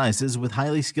all sizes with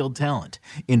highly skilled talent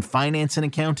in finance and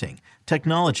accounting,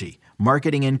 technology,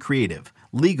 marketing and creative,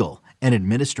 legal, and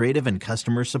administrative and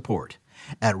customer support.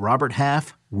 At Robert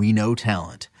Half, we know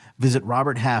talent. Visit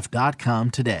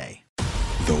roberthalf.com today.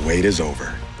 The wait is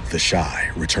over. The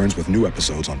Chi returns with new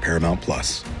episodes on Paramount+.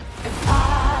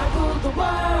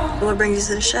 What brings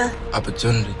you to the Chi?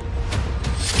 Opportunity.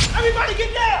 Everybody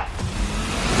get down!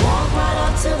 Walk right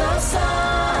up to the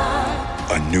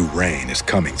side. A new reign is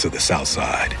coming to the South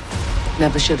Side.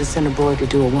 Never should have sent a boy to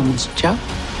do a woman's job.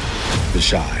 The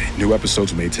Chi. New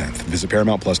episodes May 10th. Visit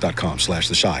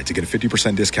ParamountPlus.com/The Chi to get a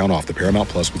 50% discount off the Paramount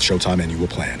Plus with Showtime annual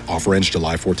plan. Offer ends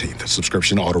July 14th.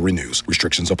 Subscription auto-renews.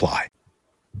 Restrictions apply.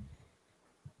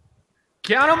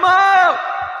 Count them up!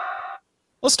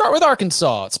 Let's start with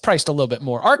Arkansas. It's priced a little bit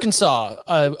more. Arkansas,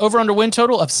 over under win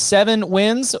total of 7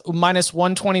 wins, minus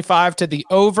 125 to the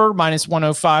over, minus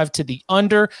 105 to the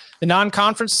under. The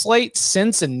non-conference slate,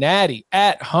 Cincinnati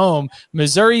at home,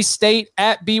 Missouri State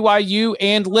at BYU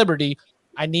and Liberty.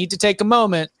 I need to take a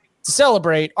moment to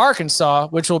celebrate Arkansas,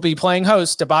 which will be playing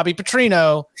host to Bobby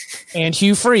Petrino and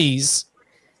Hugh Freeze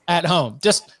at home.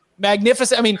 Just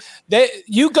magnificent. I mean,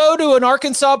 you go to an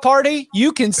Arkansas party,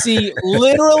 you can see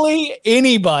literally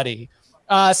anybody.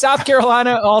 South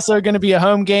Carolina also going to be a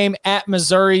home game at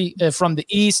Missouri from the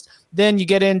East. Then you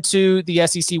get into the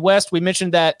SEC West. We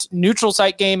mentioned that neutral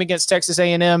site game against Texas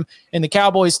A&M in the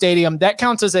Cowboys Stadium. That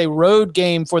counts as a road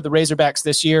game for the Razorbacks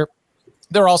this year.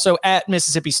 They're also at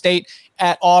Mississippi State,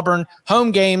 at Auburn.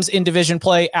 Home games in division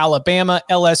play, Alabama,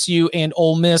 LSU, and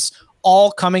Ole Miss,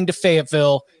 all coming to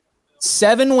Fayetteville.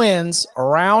 7 wins,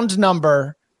 round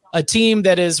number. a team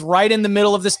that is right in the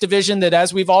middle of this division that,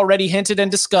 as we've already hinted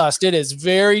and discussed, it is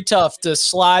very tough to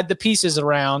slide the pieces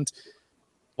around.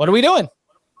 What are we doing?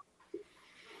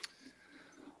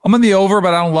 I'm in the over,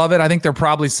 but I don't love it. I think they're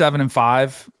probably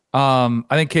 7-5. I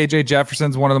think KJ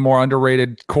Jefferson's one of the more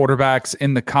underrated quarterbacks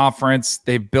in the conference.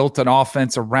 They've built an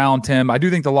offense around him. I do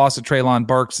think the loss of Treylon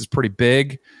Burks is pretty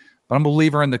big, but I'm a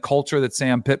believer in the culture that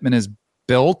Sam Pittman has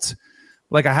built.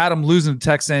 Like, I had them losing to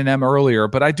Texas A&M earlier,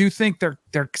 but I do think their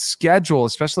schedule,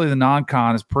 especially the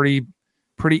non-con, is pretty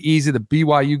easy. The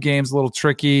BYU game's a little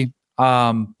tricky, but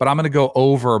I'm going to go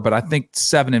over. But I think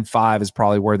 7-5 is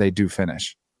probably where they do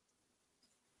finish.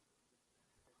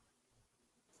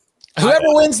 Whoever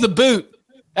wins the boot.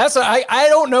 That's what I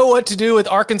don't know what to do with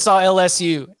Arkansas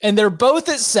LSU, and they're both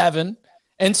at 7.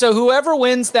 And so whoever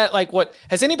wins that, like, what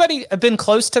has anybody been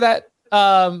close to that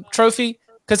trophy?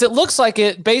 Because it looks like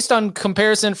it, based on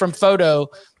comparison from photo,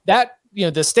 that, you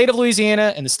know, the state of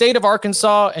Louisiana and the state of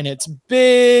Arkansas, and it's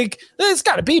big. It's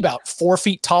got to be about 4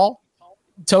 feet tall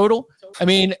total. I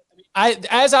mean,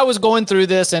 as I was going through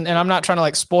this, and I'm not trying to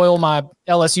like spoil my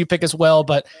LSU pick as well,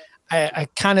 but I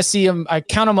kind of see them. I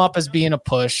count them up as being a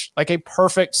push, like a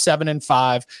perfect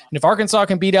 7-5. And if Arkansas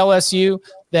can beat LSU,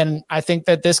 then I think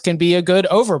that this can be a good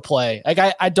overplay. Like,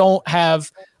 I don't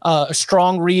have a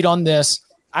strong read on this.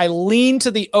 I lean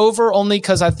to the over only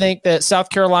because I think that South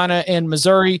Carolina and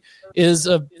Missouri is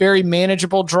a very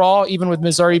manageable draw, even with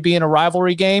Missouri being a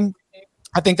rivalry game.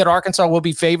 I think that Arkansas will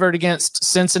be favored against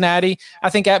Cincinnati. I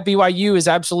think at BYU is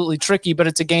absolutely tricky, but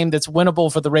it's a game that's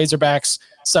winnable for the Razorbacks.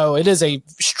 So it is a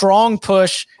strong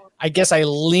push. I guess I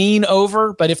lean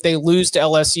over, but if they lose to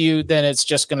LSU, then it's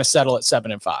just going to settle at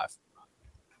 7-5.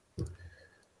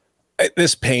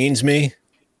 This pains me,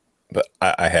 but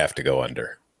I have to go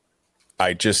under.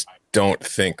 I just don't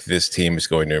think this team is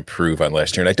going to improve on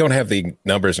last year. And I don't have the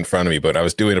numbers in front of me, but I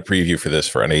was doing a preview for this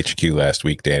for on HQ last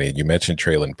week, Danny, and you mentioned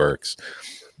Treylon Burks.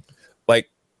 Like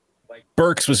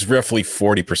Burks was roughly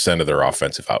 40% of their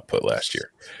offensive output last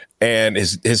year. And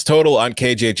his total on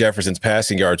KJ Jefferson's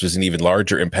passing yards was an even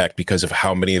larger impact because of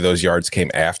how many of those yards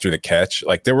came after the catch.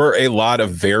 Like, there were a lot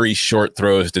of very short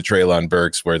throws to Treylon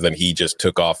Burks where then he just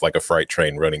took off like a freight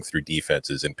train running through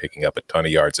defenses and picking up a ton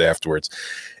of yards afterwards.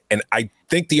 And I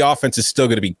think the offense is still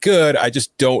going to be good. I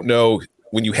just don't know,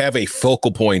 when you have a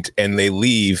focal point and they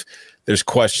leave, there's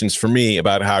questions for me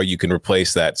about how you can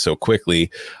replace that so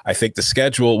quickly. I think the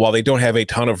schedule, while they don't have a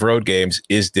ton of road games,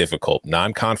 is difficult.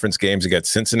 Non-conference games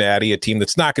against Cincinnati, a team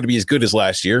that's not going to be as good as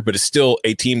last year, but is still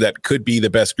a team that could be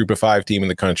the best Group of 5 team in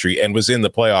the country and was in the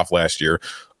playoff last year.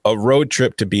 A road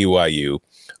trip to BYU,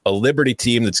 a Liberty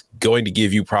team that's going to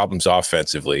give you problems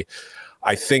offensively.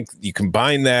 I think you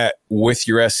combine that with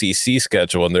your SEC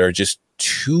schedule, and there are just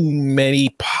too many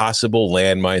possible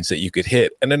landmines that you could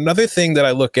hit. And another thing that I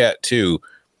look at too,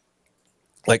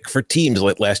 like for teams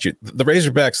like last year, the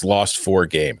Razorbacks lost 4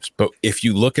 games, but if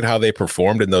you look at how they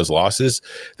performed in those losses,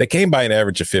 they came by an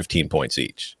average of 15 points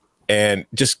each. And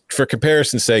just for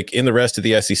comparison's sake, in the rest of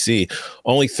the SEC,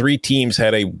 only 3 teams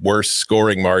had a worse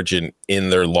scoring margin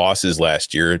in their losses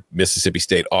last year: Mississippi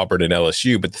State, Auburn, and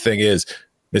LSU. But the thing is,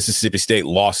 Mississippi State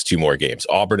lost 2 more games.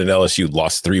 Auburn and LSU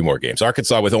lost 3 more games.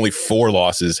 Arkansas, with only 4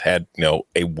 losses, had, you know,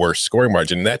 a worse scoring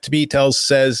margin. And that, to me,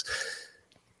 says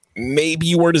maybe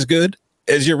you weren't as good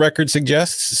as your record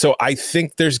suggests. So I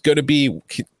think there's going to be,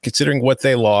 considering what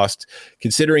they lost,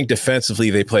 considering defensively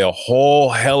they play a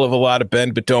whole hell of a lot of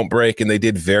bend but don't break, and they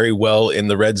did very well in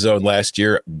the red zone last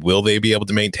year. Will they be able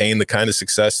to maintain the kind of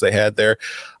success they had there?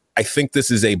 I think this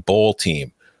is a bowl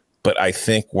team, but I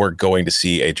think we're going to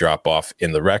see a drop off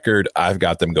in the record. I've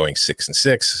got them going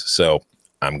 6-6, so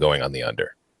I'm going on the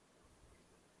under.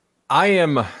 I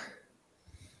am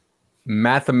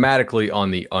mathematically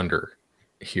on the under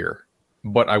here,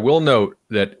 but I will note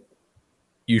that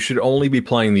you should only be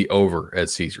playing the over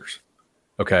at Caesars.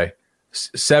 Okay,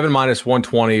 7 minus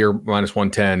 120 or minus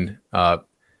 110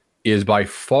 is by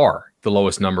far the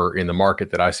lowest number in the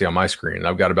market that I see on my screen, and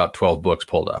I've got about 12 books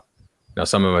pulled up. Now,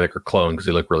 some of them I think are cloned because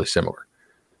they look really similar.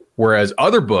 Whereas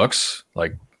other books,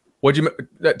 like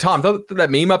Tom, that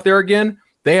meme up there again,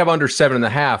 they have under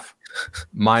 7.5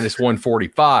 minus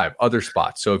 145 other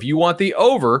spots. So if you want the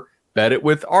over, bet it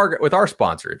with our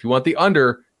sponsor. If you want the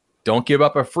under, don't give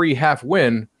up a free half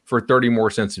win for 30 more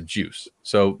cents of juice.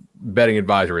 So betting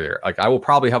advisory there. Like, I will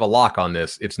probably have a lock on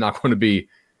this. It's not going to be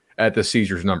at the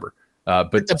Caesars number.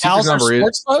 But the Caesars number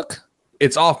Sportsbook?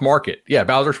 It's off market. Yeah,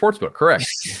 Bowser Sportsbook, correct.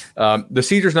 The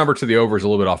Caesars number to the over is a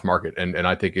little bit off market, and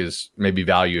I think is maybe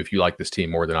value if you like this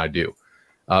team more than I do.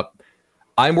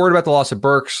 I'm worried about the loss of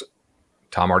Burks.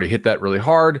 Tom already hit that really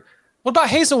hard. What about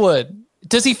Hazelwood?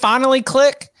 Does he finally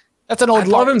click? That's an old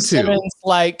love him too. Simmons,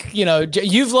 like,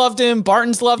 you've loved him.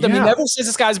 Barton's loved him. Yeah. I mean, ever since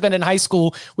this guy's been in high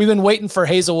school, we've been waiting for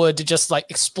Hazelwood to just like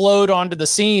explode onto the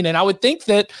scene. And I would think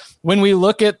that when we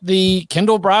look at the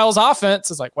Kendall Briles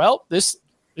offense, it's like, well, this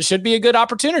should be a good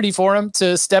opportunity for him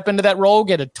to step into that role,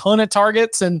 get a ton of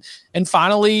targets, and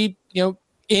finally,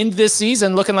 end this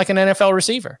season looking like an NFL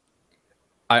receiver.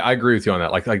 I agree with you on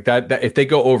that. Like that if they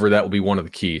go over, that will be one of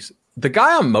the keys. The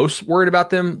guy I'm most worried about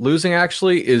them losing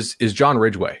actually is John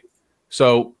Ridgeway.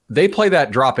 So they play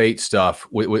that drop 8 stuff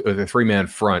with a 3-man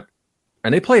front,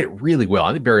 and they play it really well.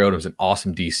 I think Barry Odom's an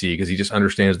awesome DC because he just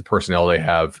understands the personnel they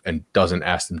have and doesn't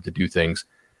ask them to do things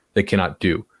they cannot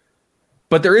do.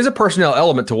 But there is a personnel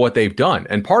element to what they've done.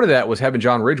 And part of that was having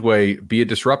John Ridgeway be a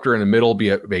disruptor in the middle, be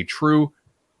a true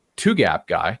 2-gap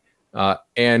guy.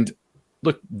 And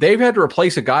look, they've had to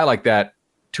replace a guy like that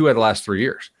 2 out of the last 3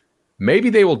 years.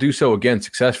 Maybe they will do so again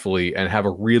successfully and have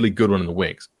a really good one in the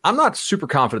wings. I'm not super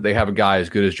confident they have a guy as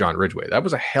good as John Ridgeway. That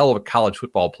was a hell of a college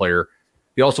football player.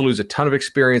 They also lose a ton of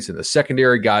experience in the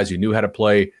secondary, guys who knew how to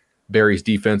play Barry's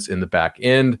defense in the back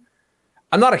end.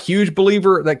 I'm not a huge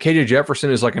believer that KJ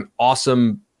Jefferson is like an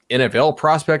awesome NFL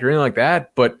prospect or anything like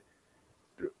that, but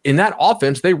in that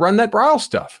offense, they run that Briles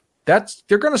stuff.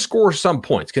 They're going to score some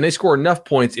points. Can they score enough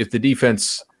points if the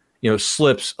defense,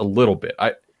 slips a little bit?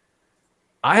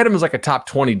 I had them as like a top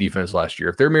 20 defense last year.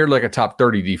 If they're merely like a top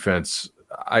 30 defense,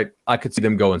 I could see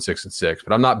them going 6-6,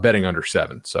 but I'm not betting under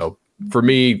 7. So for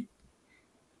me,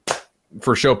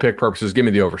 for show pick purposes, give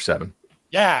me the over 7.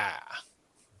 Yeah.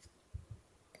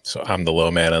 So I'm the low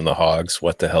man on the Hogs.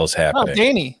 What the hell's happening? Oh,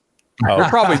 Danny. We're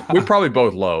probably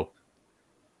both low.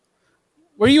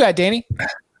 Where are you at, Danny?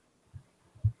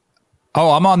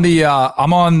 Oh, I'm on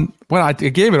well, I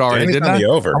gave it already, Danny's didn't on I? the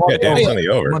over. Yeah, Danny's on the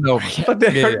over. I'm on the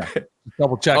over. Yeah.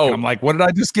 Double check. Oh. I'm like, what did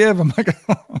I just give? I'm like,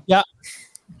 yeah.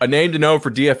 A name to know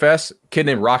for DFS, kid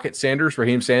named Rocket Sanders,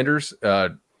 Raheem Sanders,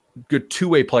 good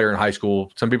 2-way player in high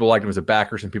school. Some people like him as a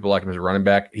backer. Some people like him as a running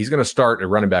back. He's going to start a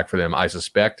running back for them, I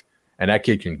suspect. And that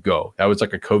kid can go. That was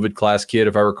like a COVID class kid,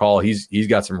 if I recall. He's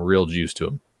got some real juice to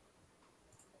him.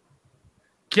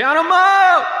 Count them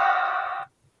up!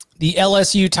 The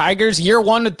LSU Tigers, year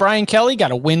 1 with Brian Kelly, got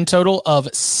a win total of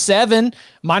 7,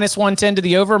 -110 to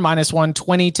the over,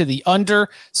 -120 to the under.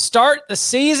 Start the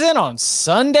season on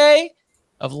Sunday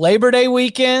of Labor Day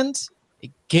weekend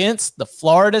against the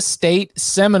Florida State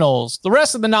Seminoles. The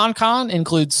rest of the non-con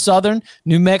includes Southern,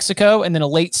 New Mexico, and then a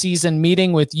late season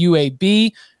meeting with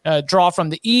UAB. Draw from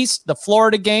the East. The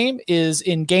Florida game is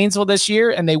in Gainesville this year,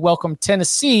 and they welcome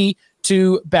Tennessee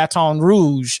to Baton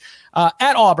Rouge.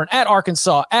 At Auburn, at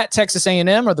Arkansas, at Texas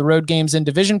A&M are the road games in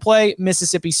division play.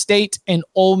 Mississippi State and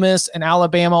Ole Miss and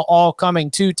Alabama all coming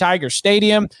to Tiger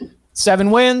Stadium.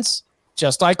 7 wins,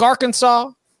 just like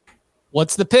Arkansas.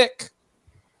 What's the pick?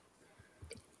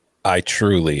 I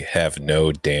truly have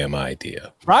no damn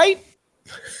idea. Right?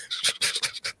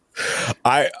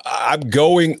 I'm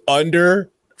going under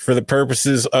for the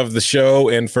purposes of the show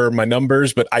and for my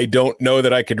numbers, but I don't know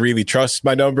that I could really trust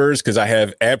my numbers because I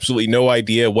have absolutely no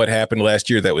idea what happened last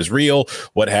year that was real,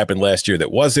 what happened last year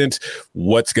that wasn't,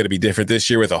 what's going to be different this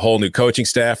year with a whole new coaching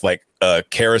staff, like a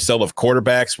carousel of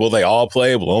quarterbacks. Will they all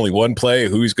play? Will only one play?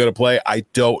 Who's going to play? I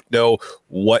don't know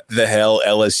what the hell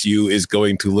LSU is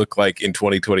going to look like in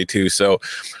 2022. So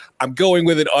I'm going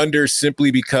with an under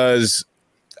simply because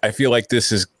I feel like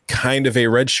this is kind of a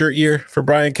redshirt year for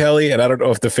Brian Kelly, and I don't know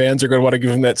if the fans are going to want to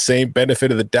give him that same benefit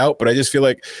of the doubt, but I just feel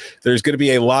like there's going to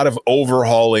be a lot of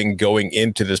overhauling going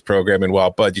into this program. And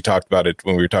while, Bud, you talked about it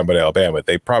when we were talking about Alabama,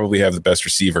 they probably have the best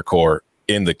receiver core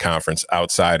in the conference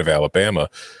outside of Alabama,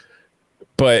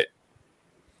 but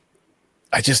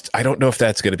I don't know if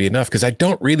that's going to be enough because I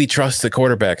don't really trust the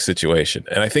quarterback situation.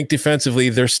 And I think defensively,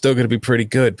 they're still going to be pretty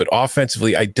good. But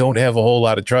offensively, I don't have a whole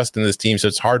lot of trust in this team. So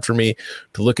it's hard for me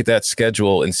to look at that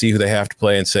schedule and see who they have to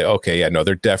play and say, okay, yeah, no,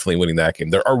 they're definitely winning that game.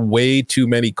 There are way too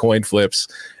many coin flips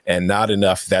and not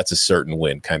enough that's a certain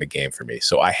win kind of game for me.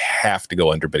 So I have to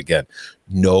go under. But again,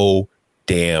 no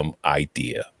damn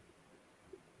idea.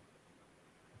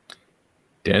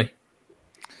 Danny?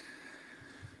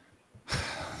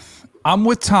 I'm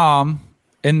with Tom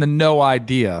in the no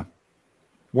idea.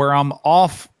 Where I'm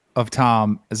off of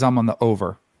Tom is I'm on the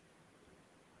over.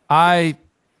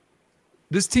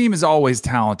 This team is always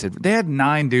talented. They had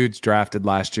 9 dudes drafted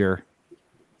last year,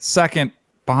 second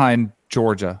behind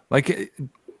Georgia. Like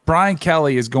Brian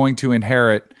Kelly is going to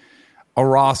inherit a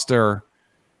roster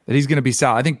that he's going to be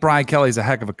solid. I think Brian Kelly is a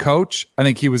heck of a coach. I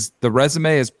think the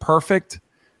resume is perfect.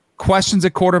 Questions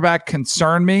at quarterback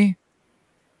concern me.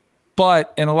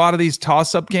 But in a lot of these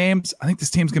toss-up games, I think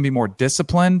this team's going to be more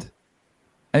disciplined.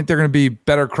 I think they're going to be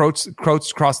better coached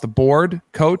across the board,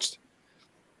 coached.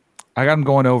 I got them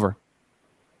going over.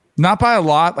 Not by a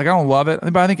lot. Like, I don't love it,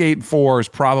 but I think 8-4 is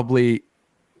probably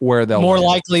where they'll more land.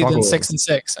 likely than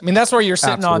 6-6. I mean, that's where you're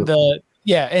sitting on the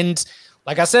and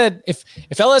like I said, if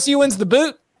LSU wins the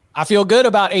boot, I feel good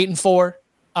about 8-4.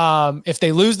 If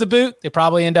they lose the boot, they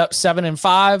probably end up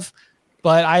 7-5.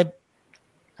 But I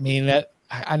mean that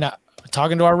I'm not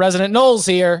talking to our resident Knowles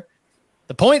here.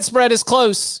 The point spread is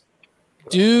close.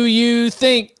 Do you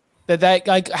think that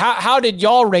like how did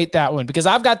y'all rate that one? Because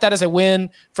I've got that as a win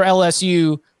for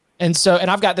LSU, and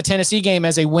I've got the Tennessee game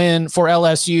as a win for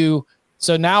LSU.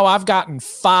 So now I've gotten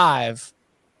 5,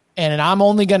 and I'm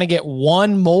only going to get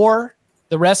 1 more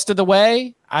the rest of the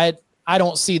way. I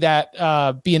don't see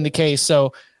that being the case.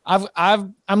 So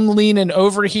I'm leaning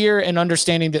over here and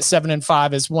understanding that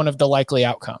 7-5 is one of the likely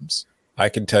outcomes. I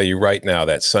can tell you right now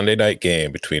that Sunday night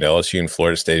game between LSU and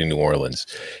Florida State in New Orleans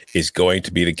is going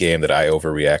to be the game that I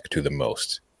overreact to the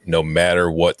most. No matter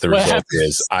what the result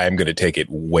is, I'm going to take it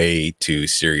way too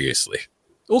seriously.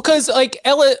 Well, because like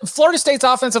Florida State's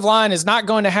offensive line is not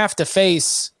going to have to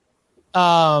face.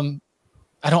 Florida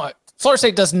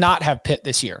State does not have Pitt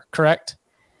this year, correct?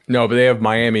 No, but they have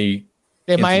Miami.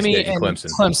 They have Miami and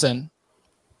Clemson.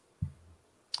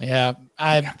 Yeah,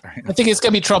 I think it's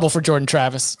going to be trouble for Jordan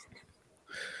Travis.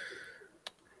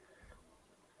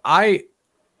 I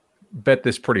bet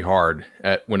this pretty hard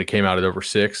when it came out at over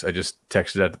 6. I just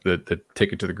texted out the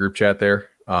ticket to the group chat there.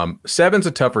 7's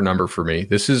a tougher number for me.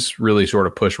 This is really sort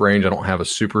of push range. I don't have a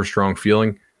super strong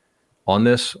feeling on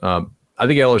this. I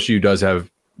think LSU does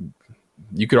have,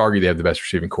 you could argue they have the best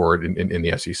receiving core in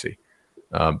the SEC.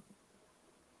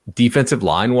 Defensive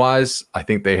line wise, I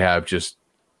think they have just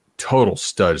total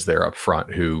studs there up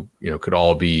front who, could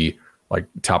all be like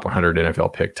top 100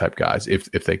 NFL pick type guys if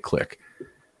they click.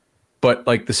 But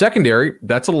like the secondary,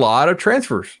 that's a lot of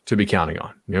transfers to be counting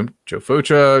on. Joe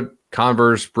Focha,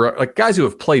 Converse, like guys who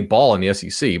have played ball in the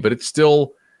SEC, but it's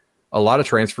still a lot of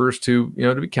transfers to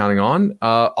be counting on.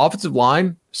 Offensive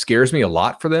line scares me a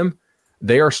lot for them.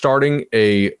 They are starting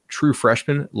a true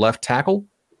freshman left tackle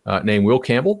named Will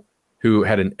Campbell, who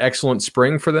had an excellent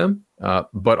spring for them,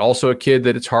 but also a kid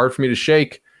that it's hard for me to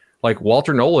shake. Like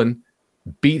Walter Nolan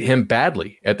beat him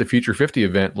badly at the Future 50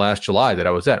 event last July that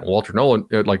I was at. Walter Nolan,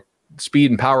 like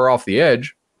speed and power off the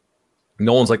edge.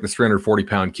 Nolan's like this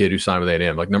 340-pound kid who signed with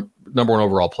A&M, like number 1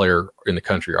 overall player in the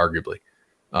country, arguably.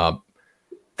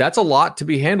 That's a lot to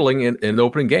be handling in the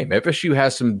opening game. FSU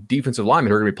has some defensive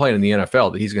linemen who are going to be playing in the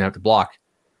NFL that he's going to have to block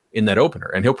in that opener.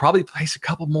 And he'll probably place a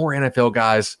couple more NFL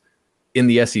guys in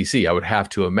the SEC, I would have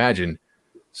to imagine.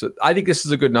 So I think this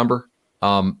is a good number.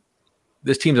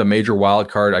 This team's a major wild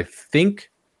card. I think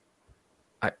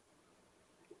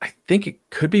it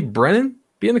could be Brennan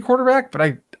being the quarterback, but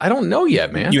I don't know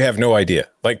yet, man. You have no idea.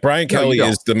 Like Brian Kelly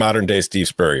is the modern day Steve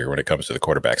Spurrier when it comes to the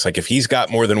quarterbacks. Like if he's got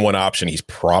more than one option, he's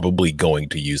probably going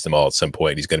to use them all at some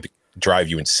point. He's going to drive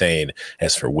you insane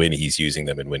as for when he's using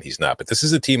them and when he's not. But this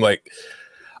is a team like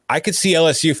I could see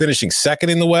LSU finishing 2nd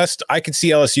in the West. I could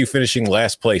see LSU finishing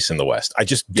last place in the West. I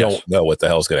just don't know what the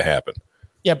hell's going to happen.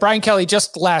 Yeah, Brian Kelly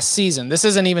just last season. This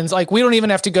isn't even like we don't even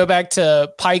have to go back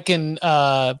to Pike and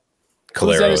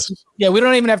Caleros. Yeah, we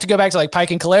don't even have to go back to like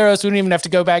Pike and Caleros. We don't even have to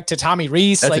go back to Tommy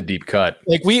Reese. That's a deep cut.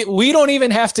 Like we don't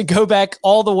even have to go back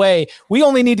all the way. We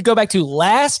only need to go back to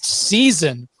last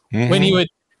season when he would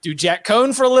do Jack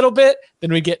Cohn for a little bit,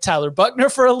 then we get Tyler Buckner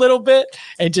for a little bit,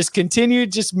 and just continue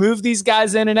move these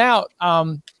guys in and out.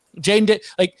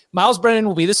 Miles Brennan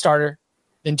will be the starter,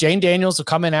 then Jane Daniels will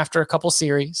come in after a couple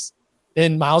series,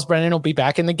 then Miles Brennan will be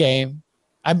back in the game.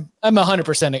 I'm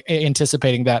 100%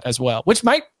 anticipating that as well, which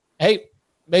might. Hey,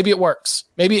 maybe it works.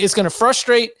 Maybe it's going to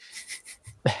frustrate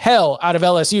the hell out of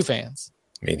LSU fans.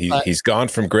 I mean, he's gone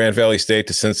from Grand Valley State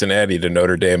to Cincinnati to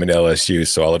Notre Dame and LSU,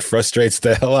 so all it frustrates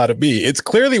the hell out of me. It's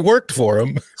clearly worked for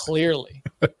him. Clearly.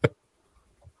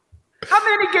 How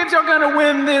many games y'all going to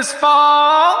win this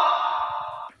fall?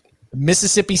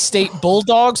 Mississippi State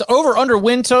Bulldogs over under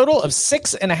win total of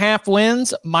 6.5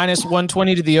 wins,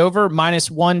 -120 to the over,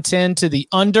 -110 to the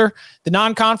under. The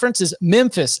non-conference is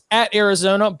Memphis at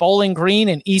Arizona, Bowling Green,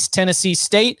 and East Tennessee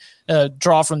State.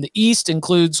 Draw from the East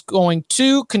includes going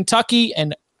to Kentucky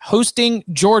and hosting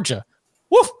Georgia.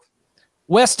 Woo!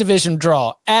 West Division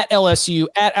draw at LSU,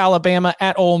 at Alabama,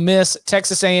 at Ole Miss,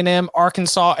 Texas A&M,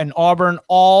 Arkansas, and Auburn,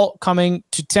 all coming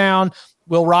to town.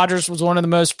 Will Rogers was one of the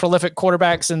most prolific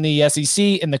quarterbacks in the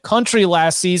SEC in the country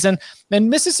last season. And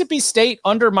Mississippi State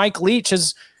under Mike Leach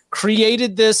has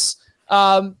created this,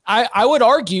 I would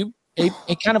argue,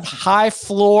 a kind of high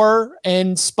floor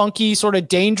and spunky sort of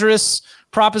dangerous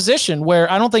proposition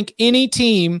where I don't think any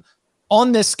team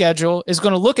on this schedule is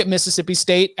going to look at Mississippi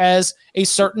State as a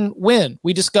certain win.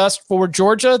 We discussed for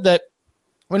Georgia that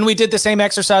when we did the same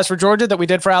exercise for Georgia that we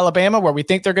did for Alabama, where we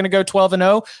think they're going to go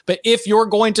 12-0. But if you're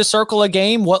going to circle a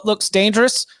game, what looks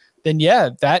dangerous, then yeah,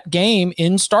 that game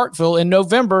in Starkville in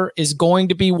November is going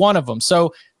to be one of them.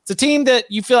 So it's a team that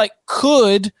you feel like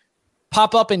could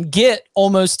pop up and get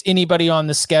almost anybody on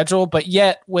the schedule, but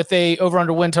yet with a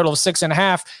over-under win total of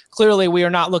 6.5, clearly we are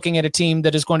not looking at a team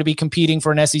that is going to be competing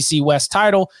for an SEC West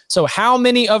title. So how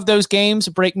many of those games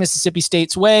break Mississippi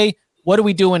State's way? What are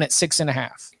we doing at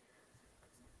 6.5?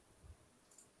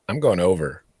 I'm going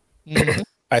over. Mm-hmm.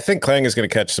 I think Klang is going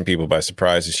to catch some people by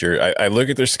surprise this year. I look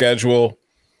at their schedule.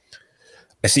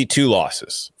 I see 2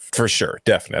 losses for sure.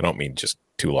 Definitely. I don't mean just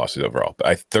 2 losses overall,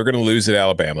 but they're going to lose at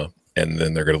Alabama. And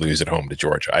then they're going to lose at home to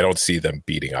Georgia. I don't see them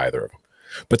beating either of them.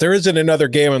 But there isn't another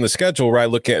game on the schedule where I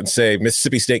look at and say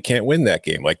Mississippi State can't win that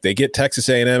game. Like they get Texas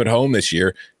A&M at home this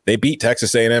year. They beat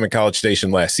Texas A&M in College Station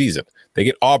last season. They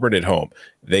get Auburn at home.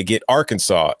 They get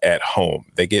Arkansas at home.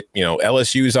 They get,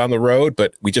 LSU's on the road,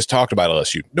 but we just talked about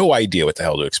LSU. No idea what the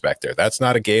hell to expect there. That's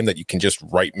not a game that you can just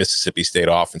write Mississippi State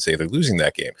off and say they're losing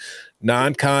that game.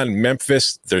 Non-con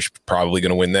Memphis, they're probably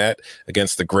going to win that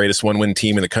against the greatest one-win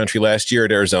team in the country last year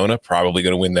at Arizona. Probably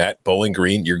going to win that. Bowling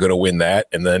Green, you're going to win that.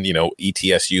 And then,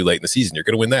 ETSU late in the season, you're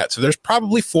going to win that. So there's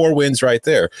probably 4 wins right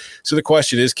there. So the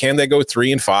question is, can they go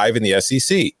 3-5 in the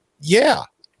SEC? Yeah.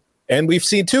 And we've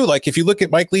seen too, like if you look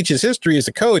at Mike Leach's history as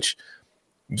a coach,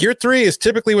 year 3 is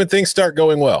typically when things start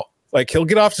going well. Like he'll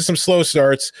get off to some slow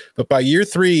starts, but by year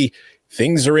 3,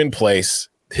 things are in place.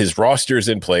 His roster is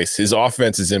in place. His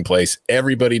offense is in place.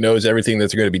 Everybody knows everything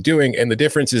that they're going to be doing. And the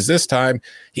difference is this time,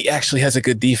 he actually has a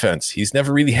good defense. He's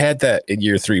never really had that in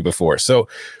year 3 before. So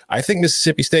I think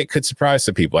Mississippi State could surprise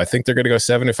some people. I think they're going to go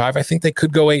 7-5. I think they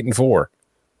could go 8-4.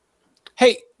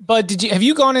 Hey, Bud, have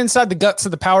you gone inside the guts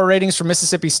of the power ratings for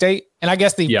Mississippi State? And I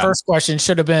guess the first question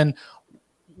should have been,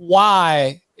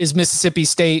 why is Mississippi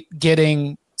State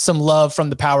getting some love from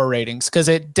the power ratings? Because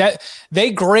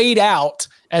they grade out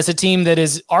as a team that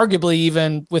is arguably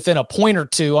even within a point or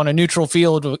 2 on a neutral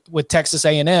field with Texas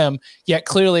A&M, yet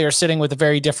clearly are sitting with a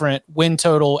very different win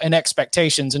total and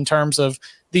expectations in terms of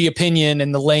the opinion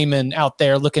and the layman out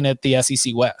there looking at the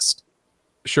SEC West.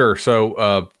 Sure.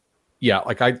 So,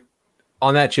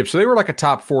 on that, Chip, so they were like a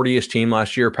top 40-ish team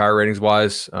last year, power ratings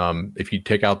wise. If you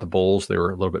take out the Bulls, they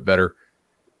were a little bit better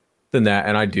than that,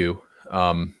 and I do.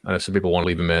 I know some people want to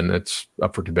leave them in. It's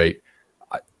up for debate.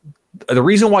 The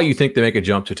reason why you think they make a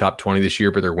jump to top 20 this year,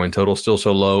 but their win total is still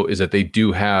so low, is that they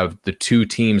do have the 2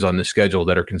 teams on the schedule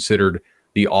that are considered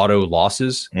the auto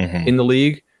losses in the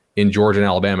league in Georgia and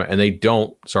Alabama, and they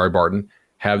don't, sorry, Barton,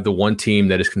 have the 1 team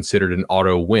that is considered an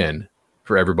auto win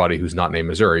for everybody who's not named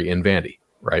Missouri in Vandy,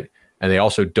 right? And they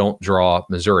also don't draw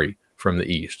Missouri from the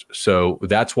East. So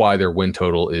that's why their win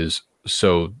total is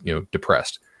so,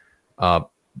 depressed.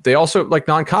 They also, like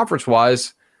non-conference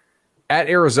wise, at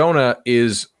Arizona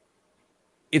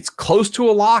it's close to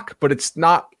a lock, but it's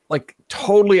not like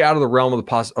totally out of the realm of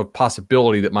the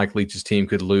possibility that Mike Leach's team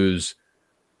could lose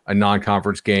a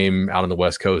non-conference game out on the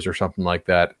West Coast or something like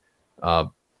that. But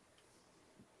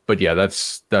yeah,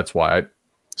 that's why it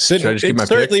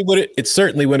certainly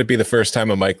wouldn't be the first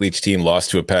time a Mike Leach team lost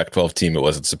to a Pac-12 team it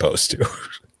wasn't supposed to.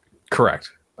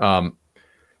 Correct.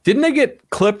 Didn't they get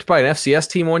clipped by an FCS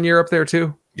team one year up there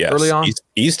too? Yes. Early on?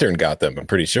 Eastern got them. I'm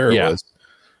pretty sure it was.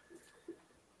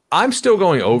 I'm still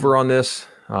going over on this.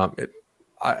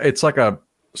 It's like a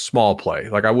small play.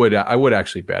 Like I would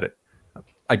actually bet it.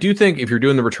 I do think if you're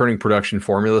doing the returning production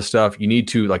formula stuff, you need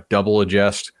to like double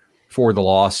adjust for the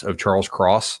loss of Charles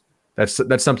Cross.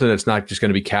 That's something that's not just going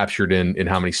to be captured in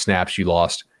how many snaps you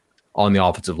lost on the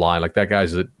offensive line. Like that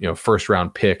guy's a first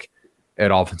round pick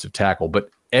at offensive tackle. But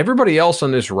everybody else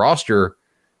on this roster,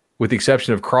 with the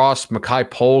exception of Cross,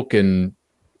 Mekhi Polk, and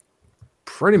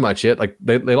pretty much it. Like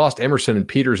they lost Emerson and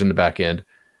Peters in the back end.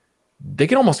 They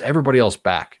get almost everybody else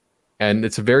back. And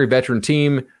it's a very veteran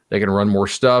team. They can run more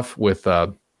stuff with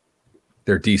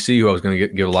their DC, who I was going to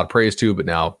give a lot of praise to, but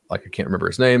now I can't remember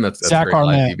his name. That's Zach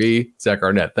Arnett. TV. Zach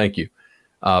Arnett. Thank you.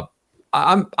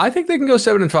 I think they can go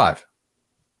 7-5.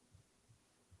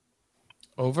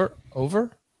 Over?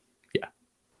 Yeah.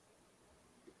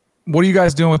 What are you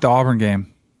guys doing with the Auburn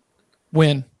game?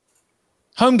 Win.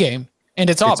 Home game. And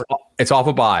it's Auburn. It's off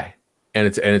a bye, and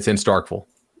it's in Starkville.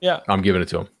 Yeah. I'm giving it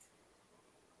to them.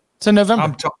 It's in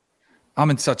November. I'm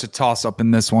in such a toss-up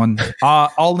in this one.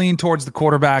 I'll lean towards the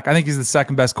quarterback. I think he's the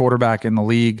second best quarterback in the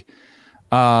league.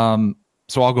 So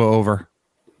I'll go over.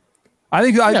 I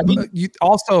think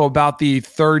also about the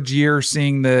third year,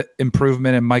 seeing the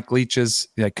improvement in Mike Leach's,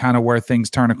 kind of where things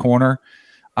turn a corner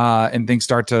and things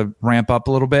start to ramp up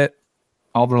a little bit.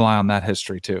 I'll rely on that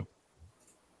history too.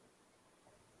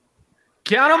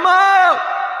 Count 'em up!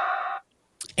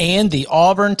 and the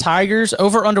Auburn Tigers.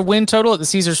 Over under win total at the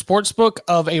Caesars Sportsbook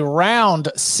of around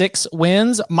 6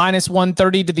 wins, minus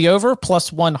 130 to the over,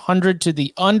 plus 100 to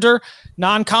the under.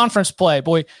 Non-conference play.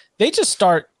 Boy, they just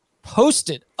start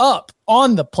posted up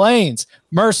on the plains.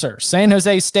 Mercer, San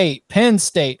Jose State, Penn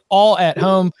State, all at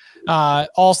home.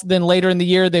 Also, then later in the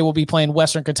year, they will be playing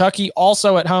Western Kentucky,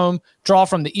 also at home. Draw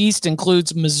from the East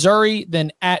includes Missouri,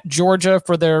 then at Georgia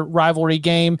for their rivalry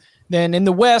game. Then in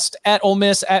the West, at Ole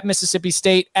Miss, at Mississippi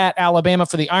State, at Alabama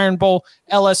for the Iron Bowl,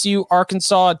 LSU,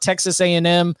 Arkansas, Texas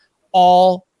A&M,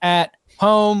 all at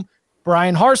home.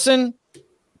 Brian Harsin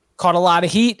caught a lot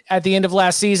of heat at the end of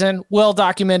last season. Well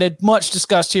documented, much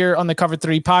discussed here on the Cover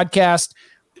 3 podcast.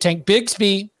 Tank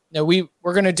Bigsby,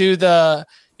 we're going to do the,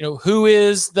 who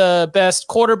is the best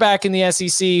quarterback in the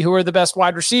SEC? Who are the best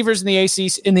wide receivers in the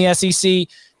SEC?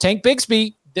 Tank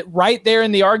Bigsby, right there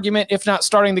in the argument, if not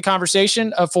starting the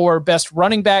conversation for best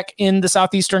running back in the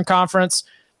Southeastern Conference.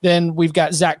 Then we've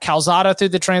got Zach Calzada through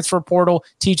the transfer portal.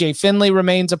 TJ Finley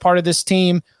remains a part of this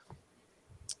team.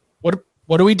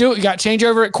 What do we do? We got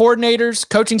changeover at coordinators,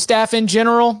 coaching staff in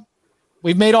general.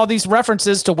 We've made all these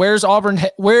references to where's Auburn,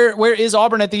 where is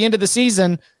Auburn at the end of the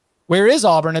season? Where is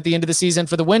Auburn at the end of the season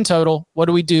for the win total? What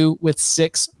do we do with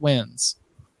 6 wins?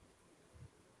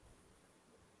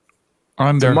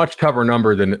 Under. It's a much tougher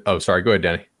number than. Oh, sorry. Go ahead,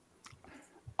 Danny.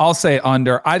 I'll say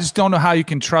under. I just don't know how you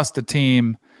can trust a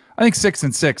team. I think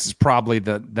 6-6 is probably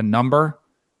the number,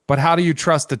 but how do you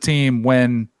trust a team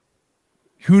when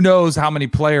who knows how many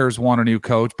players want a new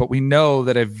coach? But we know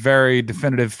that a very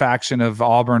definitive faction of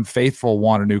Auburn faithful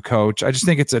want a new coach. I just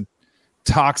think it's a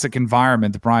toxic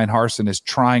environment that Brian Harsin is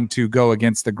trying to go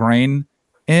against the grain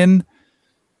in.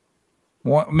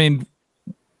 Well, I mean,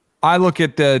 I look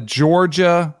at the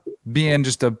Georgia being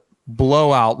just a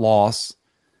blowout loss.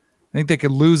 I think they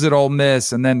could lose at Ole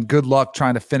Miss, and then good luck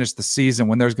trying to finish the season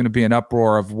when there's going to be an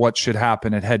uproar of what should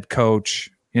happen at head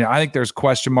coach. I think there's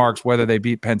question marks whether they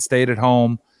beat Penn State at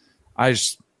home.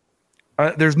 There's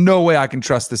no way I can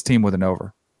trust this team with an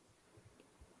over.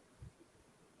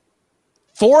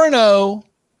 4-0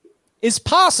 is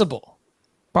possible.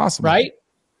 Possible. Right?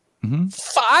 Mm-hmm.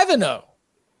 5-0,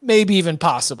 maybe even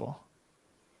possible.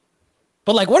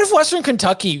 But what if Western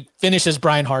Kentucky finishes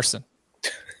Brian Harsin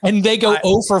and they go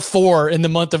 0-4 in the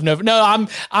month of November? No,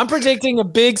 I'm predicting a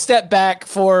big step back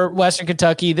for Western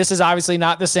Kentucky. This is obviously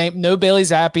not the same. No Bailey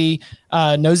Zappi,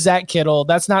 no Zach Kittle.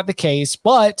 That's not the case.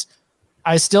 But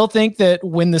I still think that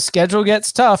when the schedule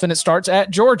gets tough and it starts at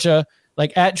Georgia,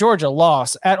 at Georgia,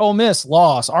 loss. At Ole Miss,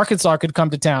 loss. Arkansas could come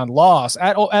to town, loss.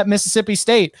 At Mississippi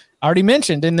State, I already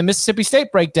mentioned in the Mississippi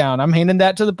State breakdown, I'm handing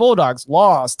that to the Bulldogs,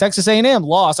 loss. Texas A&M,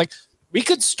 loss. We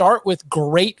could start with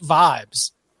great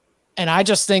vibes. And I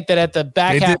just think that at the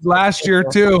back half did last year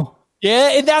too.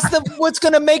 Yeah, and that's what's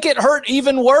going to make it hurt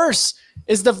even worse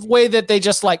is the way that they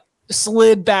just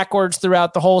slid backwards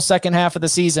throughout the whole second half of the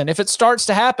season. If it starts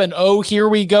to happen, here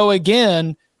we go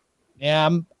again. Yeah,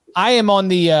 I'm on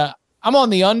the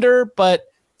under, but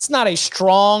it's not a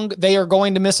strong they are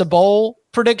going to miss a bowl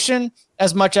prediction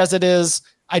as much as it is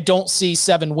I don't see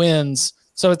 7 wins.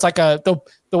 So it's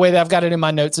the way that I've got it in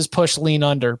my notes is push lean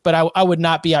under, but I would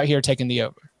not be out here taking the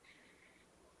over.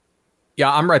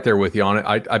 Yeah, I'm right there with you on it.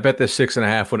 I bet this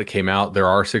 6.5 when it came out. There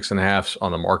are 6.5s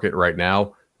on the market right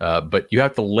now, but you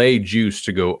have to lay juice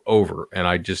to go over. And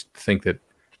I just think that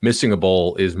missing a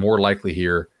bowl is more likely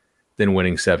here than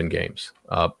winning 7 games.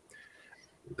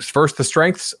 First, the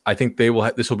strengths. I think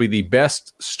this will be the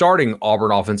best starting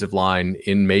Auburn offensive line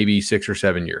in maybe 6 or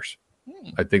 7 years.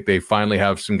 I think they finally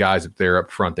have some guys up there up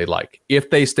front they like.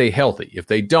 If they stay healthy. If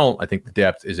they don't, I think the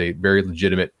depth is a very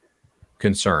legitimate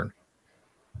concern.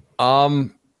 I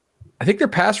think their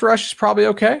pass rush is probably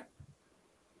okay.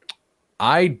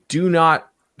 I do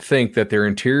not think that their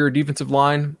interior defensive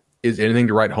line is anything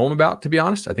to write home about, to be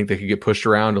honest. I think they could get pushed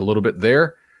around a little bit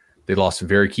there. They lost some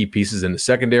very key pieces in the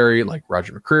secondary, like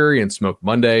Roger McCreary and Smoke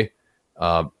Monday.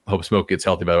 Hope Smoke gets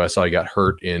healthy, by the way. I saw he got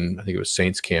hurt in, I think it was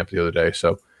Saints camp the other day.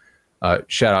 So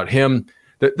shout out him.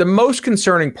 The most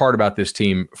concerning part about this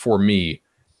team for me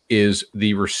is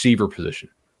the receiver position.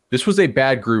 This was a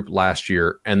bad group last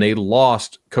year, and they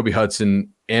lost Kobe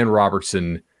Hudson and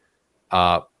Robertson.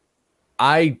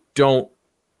 I don't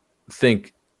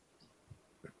think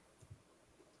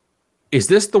 – is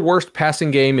this the worst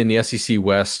passing game in the SEC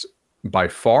West by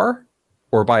far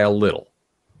or by a little?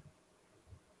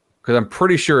 Because I'm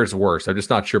pretty sure it's worse. I'm just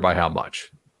not sure by how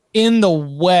much. In the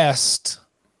West,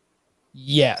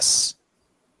 yes.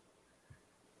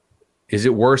 Is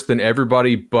it worse than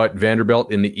everybody but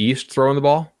Vanderbilt in the East throwing the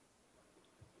ball?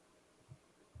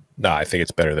 No, I think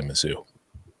it's better than Mizzou.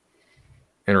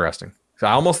 Interesting. So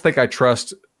I almost think I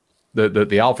trust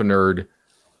the alpha nerd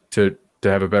to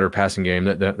have a better passing game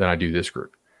than I do this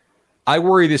group. I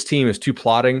worry this team is too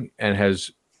plotting and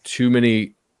has too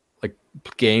many like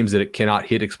games that it cannot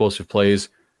hit explosive plays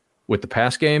with the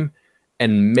pass game,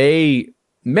 and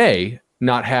may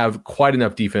not have quite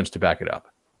enough defense to back it up.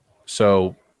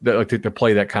 So to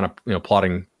play that kind of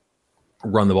plotting,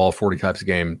 run the ball 40 times a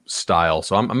game style.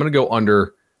 So I'm going to go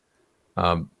under,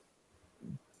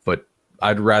 but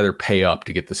I'd rather pay up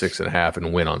to get the 6.5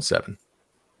 and win on 7.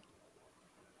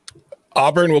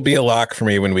 Auburn will be a lock for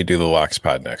me when we do the locks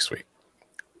pod next week,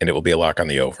 and it will be a lock on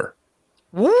the over.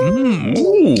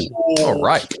 Ooh. All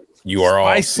right. You are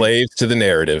all slaves to the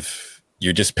narrative.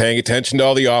 You're just paying attention to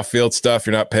all the off-field stuff.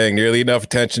 You're not paying nearly enough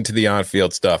attention to the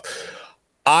on-field stuff.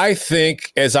 I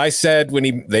think, as I said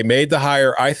when they made the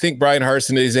hire, I think Brian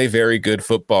Harsin is a very good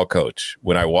football coach.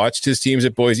 When I watched his teams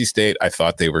at Boise State, I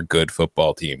thought they were good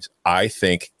football teams. I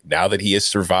think now that he has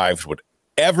survived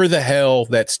whatever the hell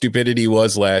that stupidity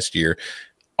was last year,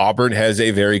 Auburn has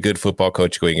a very good football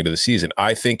coach going into the season.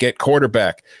 I think at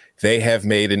quarterback, they have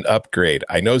made an upgrade.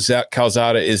 I know Zach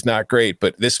Calzada is not great,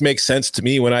 but this makes sense to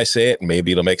me when I say it, and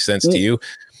maybe it'll make sense to you.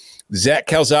 Zach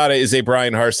Calzada is a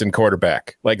Brian Harsin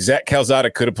quarterback. Like, Zach Calzada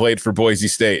could have played for Boise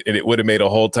State, and it would have made a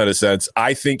whole ton of sense.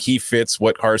 I think he fits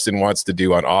what Harsin wants to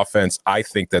do on offense. I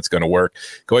think that's going to work.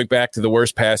 Going back to the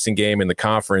worst passing game in the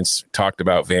conference, talked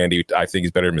about Vandy. I think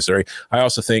he's better than Missouri. I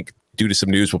also think, due to some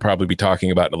news we'll probably be talking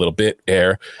about in a little bit,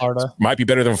 Florida might be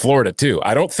better than Florida too.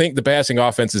 I don't think the passing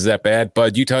offense is that bad,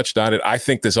 Bud. You touched on it. I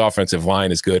think this offensive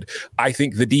line is good. I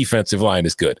think the defensive line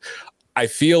is good. I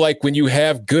feel like when you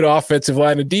have good offensive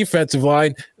line and defensive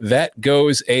line, that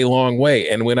goes a long way.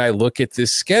 And when I look at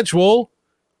this schedule,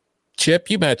 Chip,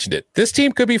 you mentioned it. This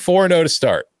team could be 4-0 to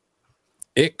start.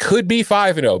 It could be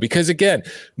 5-0 because, again,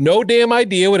 no damn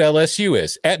idea what LSU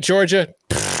is. At Georgia,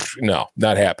 no,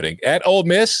 not happening. At Ole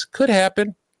Miss, could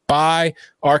happen. Bye.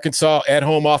 Arkansas at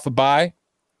home off a bye.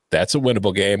 That's a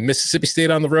winnable game. Mississippi State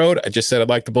on the road. I just said I'd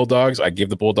like the Bulldogs. I give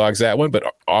the Bulldogs that one, but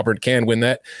Auburn can win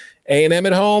that. A&M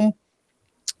at home.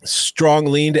 Strong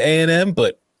lean to A&M,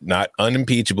 but not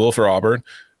unimpeachable for Auburn.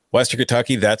 Western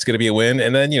Kentucky, that's going to be a win.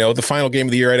 And then, the final game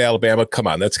of the year at Alabama, come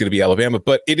on, that's going to be Alabama.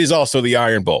 But it is also the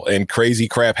Iron Bowl, and crazy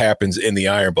crap happens in the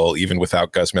Iron Bowl, even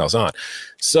without Gus Malzahn.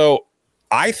 So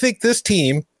I think this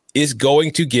team is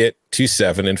going to get to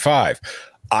 7-5.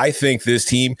 I think this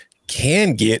team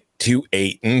can get to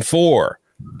 8-4.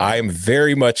 I am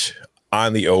very much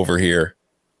on the over here.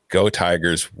 Go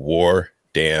Tigers, war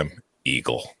damn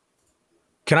Eagle.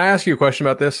 Can I ask you a question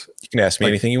about this? You can ask me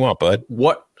anything you want, bud.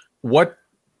 What?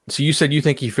 So you said you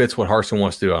think he fits what Harsin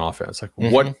wants to do on offense. Like,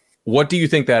 what do you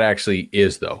think that actually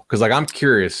is, though? Because, I'm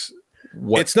curious.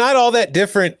 It's not all that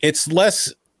different. It's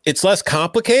less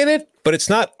complicated, but it's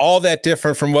not all that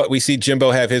different from what we see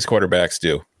Jimbo have his quarterbacks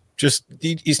do. Just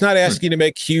he's not asking you to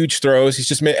make huge throws. He's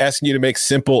just asking you to make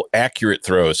simple, accurate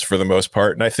throws for the most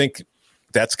part. And I think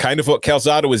that's kind of what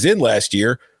Calzada was in last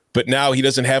year. But now he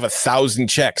doesn't have 1,000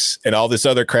 checks and all this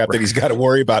other crap that he's got to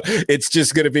worry about. It's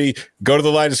just going to be go to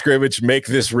the line of scrimmage, make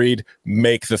this read,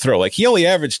 make the throw. Like, he only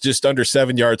averaged just under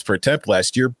 7 yards per attempt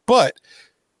last year, but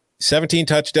 17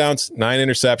 touchdowns, 9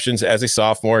 interceptions as a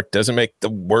sophomore, doesn't make the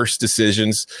worst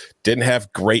decisions, didn't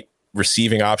have great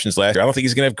receiving options last year. I don't think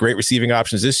he's going to have great receiving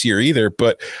options this year either,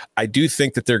 but I do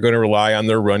think that they're going to rely on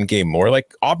their run game more.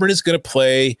 Like, Auburn is going to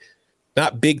play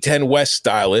not Big Ten West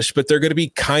stylish, but they're going to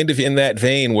be kind of in that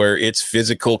vein where it's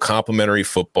physical, complementary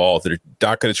football. They're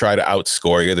not going to try to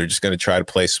outscore you. They're just going to try to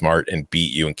play smart and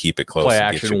beat you and keep it close. Play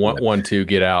action, 1-2,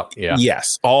 get out. Yeah.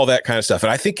 Yes, all that kind of stuff.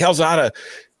 And I think Calzada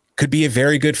could be a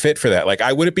very good fit for that. Like,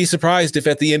 I wouldn't be surprised if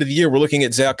at the end of the year we're looking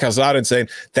at Zach Calzada and saying,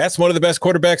 that's one of the best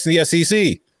quarterbacks in the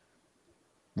SEC.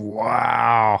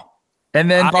 Wow. And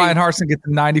then Brian Harsin gets a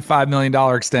 $95 million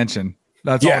extension.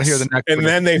 That's all I hear the next. And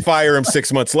then they fire him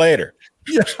 6 months later.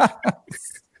 Yeah.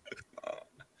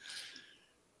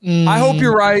 I hope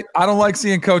you're right. I don't like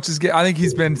seeing coaches I think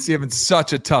he's been given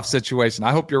such a tough situation.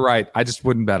 I hope you're right. I just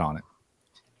wouldn't bet on it.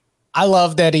 I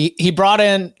love that he brought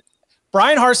in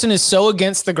Brian Harsin is so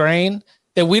against the grain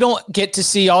that we don't get to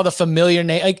see all the familiar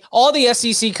name. Like, all the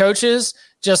SEC coaches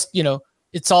just,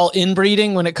 it's all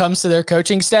inbreeding when it comes to their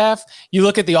coaching staff. You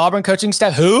look at the Auburn coaching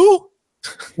staff. Who?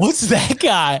 What's that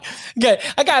guy?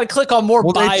 I got to click on more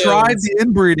bios. They tried the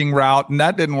inbreeding route, and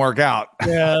that didn't work out.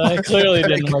 Yeah, that clearly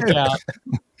didn't work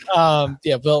out.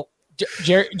 Bill,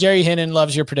 Jerry Hennon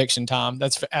loves your prediction, Tom.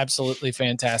 That's absolutely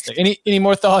fantastic. Any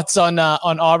more thoughts on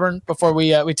Auburn before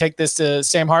we take this to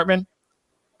Sam Hartman?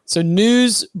 So,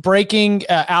 news breaking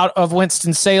out of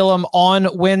Winston-Salem on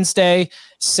Wednesday.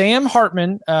 Sam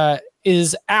Hartman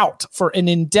is out for an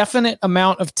indefinite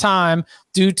amount of time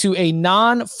due to a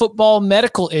non-football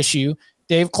medical issue.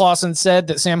 Dave Clawson said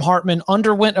that Sam Hartman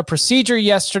underwent a procedure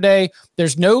yesterday.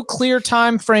 There's no clear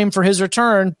time frame for his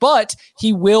return, but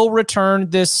he will return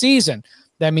this season.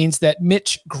 That means that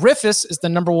Mitch Griffiths is the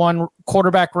number one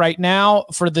quarterback right now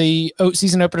for the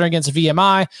season opener against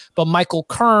VMI, but Michael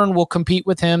Kern will compete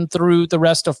with him through the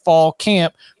rest of fall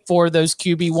camp for those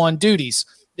QB1 duties.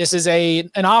 This is an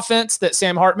offense that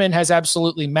Sam Hartman has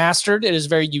absolutely mastered. It is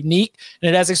very unique,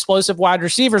 and it has explosive wide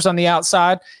receivers on the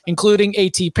outside, including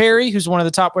A.T. Perry, who's one of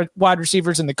the top wide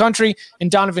receivers in the country,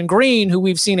 and Donovan Green, who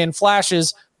we've seen in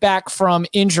flashes back from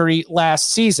injury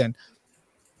last season.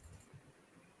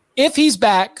 If he's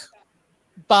back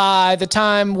by the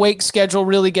time Wake's schedule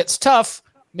really gets tough,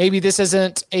 maybe this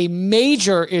isn't a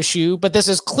major issue, but this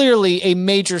is clearly a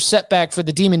major setback for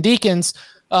the Demon Deacons.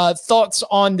 Thoughts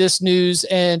on this news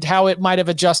and how it might have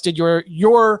adjusted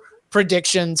your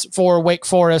predictions for Wake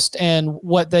Forest and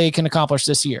what they can accomplish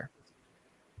this year?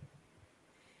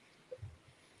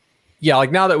 Yeah,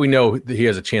 like now that we know that he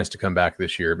has a chance to come back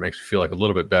this year, it makes me feel like a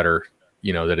little bit better,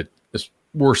 that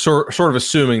we're sort of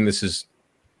assuming this is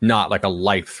not like a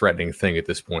life-threatening thing at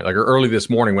this point. Like early this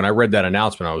morning when I read that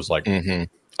announcement, I was like,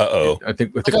 uh-oh. I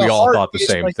think we all thought the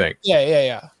same thing.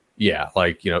 Yeah. Yeah,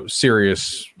 like,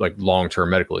 serious, like long-term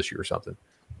medical issue or something.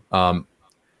 I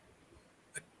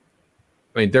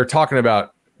mean, they're talking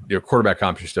about quarterback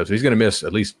competition stuff, so he's going to miss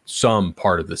at least some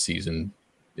part of the season.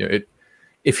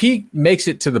 If he makes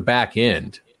it to the back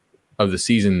end of the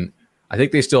season, I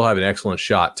think they still have an excellent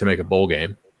shot to make a bowl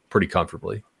game pretty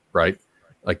comfortably, right?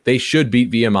 Like they should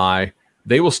beat VMI.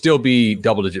 They will still be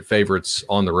double-digit favorites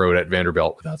on the road at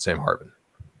Vanderbilt without Sam Hartman.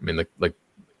 I mean, like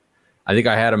I think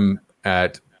I had him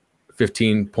at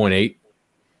 15.8.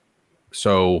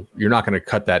 So you're not going to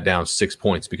cut that down 6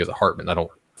 points because of Hartman, I don't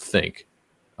think.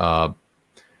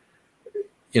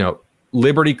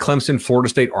 Liberty, Clemson, Florida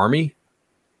State, Army.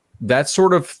 That's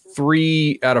sort of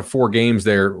 3 out of 4 games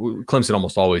there. Clemson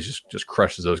almost always just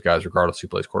crushes those guys regardless who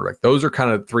plays quarterback. Those are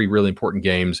kind of 3 really important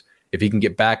games. If he can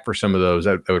get back for some of those,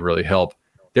 that would really help.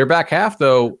 Their back half,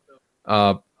 though,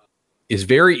 is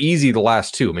very easy the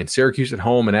last 2. I mean, Syracuse at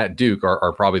home and at Duke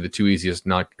are probably the 2 easiest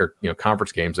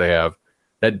conference games they have.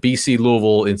 That BC,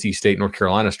 Louisville, NC State, North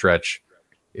Carolina stretch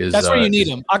is that's where you need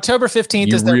them. October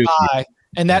 15th is their bye,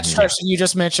 and that stretch that you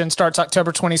just mentioned starts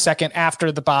October 22nd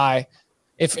after the bye.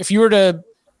 If you were to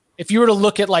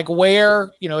look at like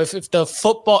where, if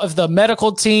the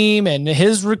medical team and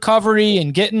his recovery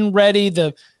and getting ready,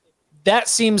 that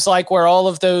seems like where all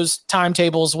of those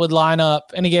timetables would line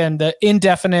up. And again, the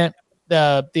indefinite,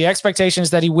 the expectation is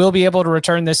that he will be able to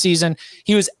return this season.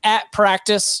 He was at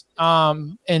practice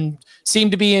and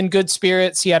seemed to be in good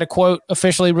spirits. He had a quote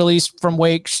officially released from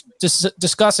Wake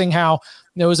discussing how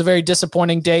it was a very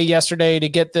disappointing day yesterday to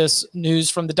get this news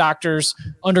from the doctors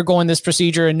undergoing this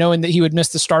procedure and knowing that he would miss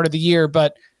the start of the year.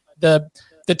 But the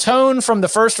tone from the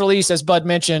first release, as Bud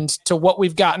mentioned, to what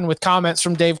we've gotten with comments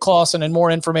from Dave Clawson and more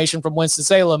information from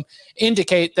Winston-Salem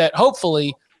indicate that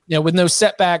hopefully, with no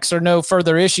setbacks or no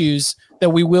further issues,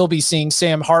 that we will be seeing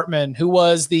Sam Hartman, who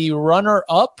was the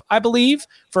runner-up, I believe,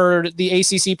 for the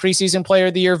ACC preseason player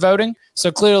of the year voting.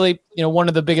 So clearly, one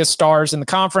of the biggest stars in the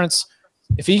conference.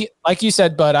 If he, like you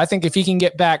said, Bud, I think if he can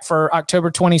get back for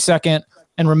October 22nd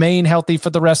and remain healthy for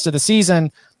the rest of the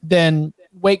season, then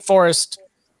Wake Forest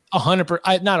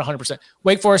 100%.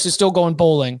 Wake Forest is still going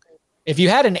bowling. If you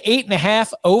had an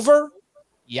 8.5 over,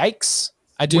 yikes.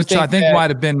 I think might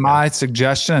have been my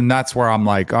suggestion. And that's where I'm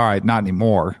like, all right, not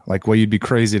anymore. Like, well, you'd be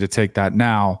crazy to take that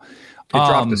now. It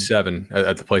dropped to 7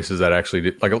 at the places that actually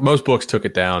did. Like most books took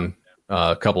it down,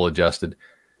 a couple adjusted.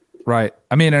 Right.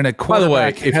 I mean, in a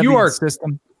quarterback, by the way,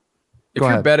 if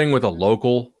you're betting with a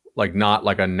local, like not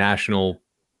like a national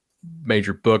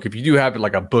major book, if you do have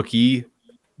like a bookie,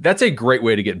 that's a great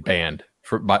way to get banned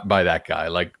by that guy.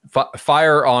 Like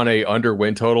fire on a under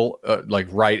win total, like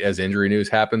right as injury news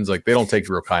happens. Like they don't take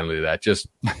real kindly to that. Just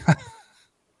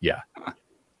yeah,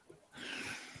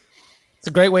 it's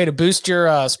a great way to boost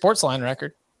your sports line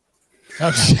record.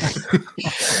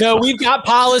 No, we've got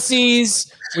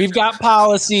policies. We've got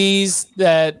policies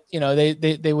that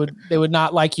they would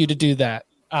not like you to do that.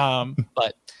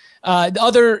 But the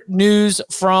other news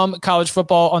from college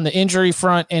football on the injury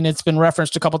front, and it's been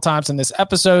referenced a couple times in this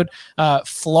episode,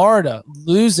 Florida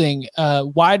losing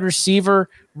wide receiver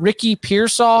Ricky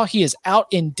Pearsall. He is out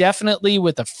indefinitely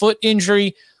with a foot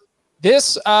injury.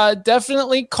 This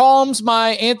definitely calms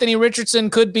my Anthony Richardson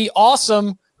could be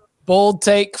awesome bold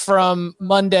take from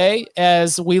Monday.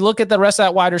 As we look at the rest of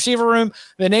that wide receiver room,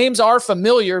 the names are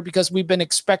familiar because we've been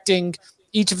expecting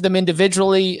each of them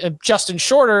individually. Justin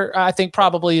Shorter, I think,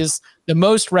 probably is the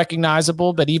most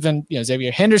recognizable, but even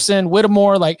Xavier Henderson,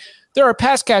 Whittemore, there are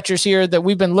pass catchers here that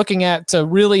we've been looking at to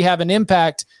really have an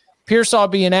impact. Pearsall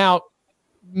being out,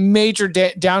 major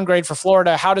downgrade for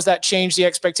Florida. How does that change the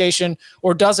expectation,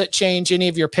 or does it change any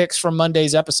of your picks from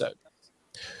Monday's episode?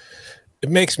 It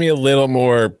makes me a little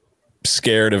more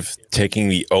scared of taking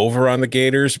the over on the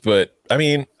Gators, but I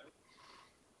mean,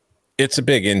 it's a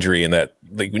big injury in that,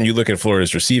 when you look at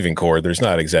Florida's receiving core, there's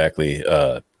not exactly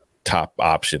a top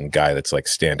option guy that's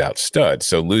standout stud.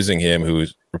 So losing him, who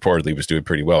reportedly was doing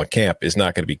pretty well at camp, is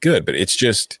not going to be good. But it's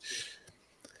just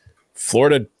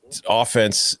Florida's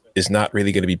offense is not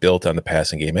really going to be built on the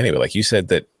passing game anyway. Like you said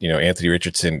that, Anthony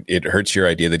Richardson, it hurts your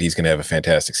idea that he's going to have a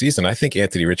fantastic season. I think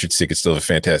Anthony Richardson could still have a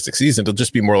fantastic season. It'll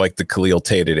just be more like the Khalil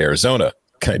Tate at Arizona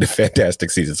kind of fantastic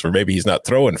seasons, where maybe he's not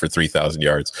throwing for 3,000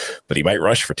 yards, but he might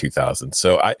rush for 2,000.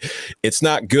 So it's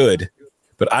not good,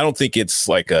 but I don't think it's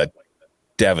a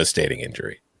devastating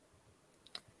injury.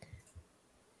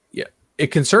 Yeah. It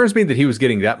concerns me that he was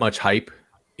getting that much hype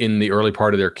in the early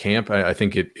part of their camp. I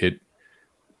think it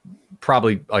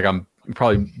probably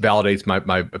validates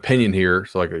my opinion here.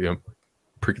 So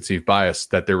preconceived bias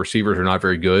that their receivers are not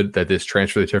very good, that this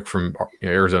transfer they took from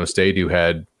Arizona State, who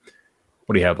had,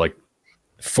 what do you have,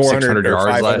 400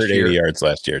 yards 580 yards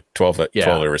last year, 12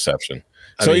 reception.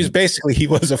 So he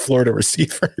was a Florida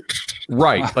receiver.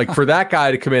 Right. For that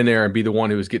guy to come in there and be the one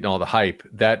who was getting all the hype,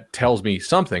 that tells me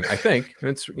something, I think. And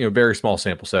it's very small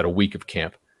sample set, a week of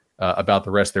camp, about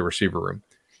the rest of their receiver room.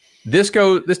 This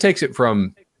takes it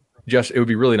from it would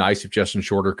be really nice if Justin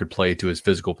Shorter could play to his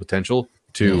physical potential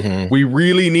to we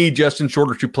really need Justin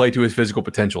Shorter to play to his physical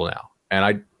potential now.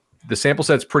 And the sample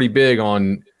set's pretty big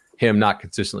on him not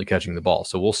consistently catching the ball.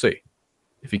 So we'll see.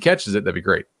 If he catches it, that'd be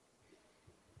great.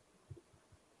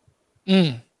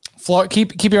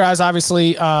 Keep your eyes,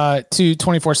 obviously, to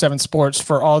 24/7 Sports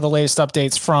for all the latest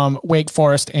updates from Wake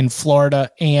Forest and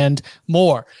Florida and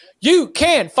more. You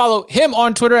can follow him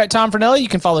on Twitter at Tom Fornelli. You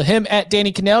can follow him at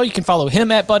Danny Cannell. You can follow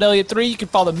him at Bud Elliott 3. You can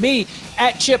follow me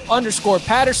at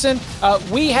Chip_Patterson.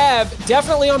 We have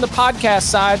definitely on the podcast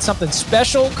side something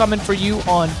special coming for you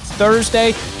on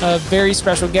Thursday. A very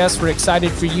special guest. We're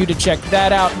excited for you to check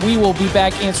that out. We will be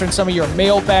back answering some of your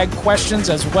mailbag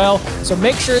questions as well. So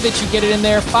make sure that you get it in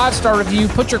there. 5-star review.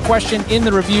 Put your question in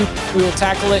the review. We will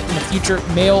tackle it in a future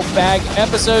mailbag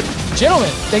episode.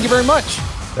 Gentlemen, thank you very much.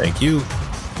 Thank you.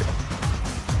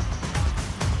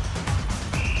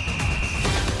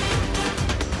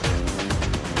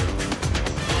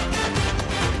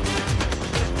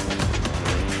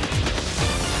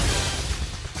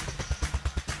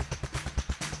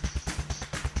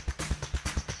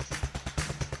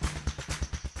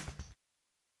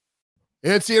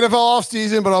 It's the NFL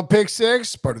offseason, but on Pick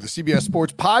Six, part of the CBS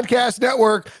Sports Podcast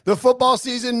Network, the football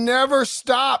season never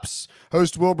stops.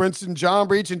 Host Will Brinson, John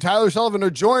Breach, and Tyler Sullivan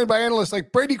are joined by analysts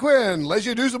like Brady Quinn,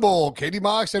 Lesia Douzable, Katie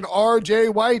Mox, and R.J.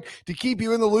 White to keep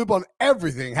you in the loop on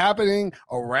everything happening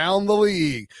around the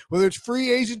league. Whether it's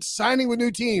free agents signing with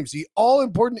new teams, the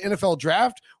all-important NFL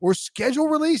draft, or schedule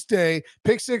release day,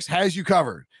 Pick Six has you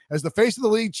covered. As the face of the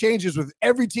league changes with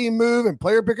every team move and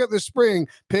player pickup this spring,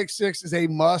 Pick Six is a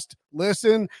must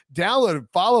listen. Download and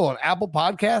follow on Apple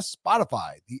Podcasts,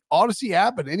 Spotify, the Odyssey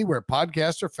app, and anywhere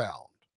podcasts are found.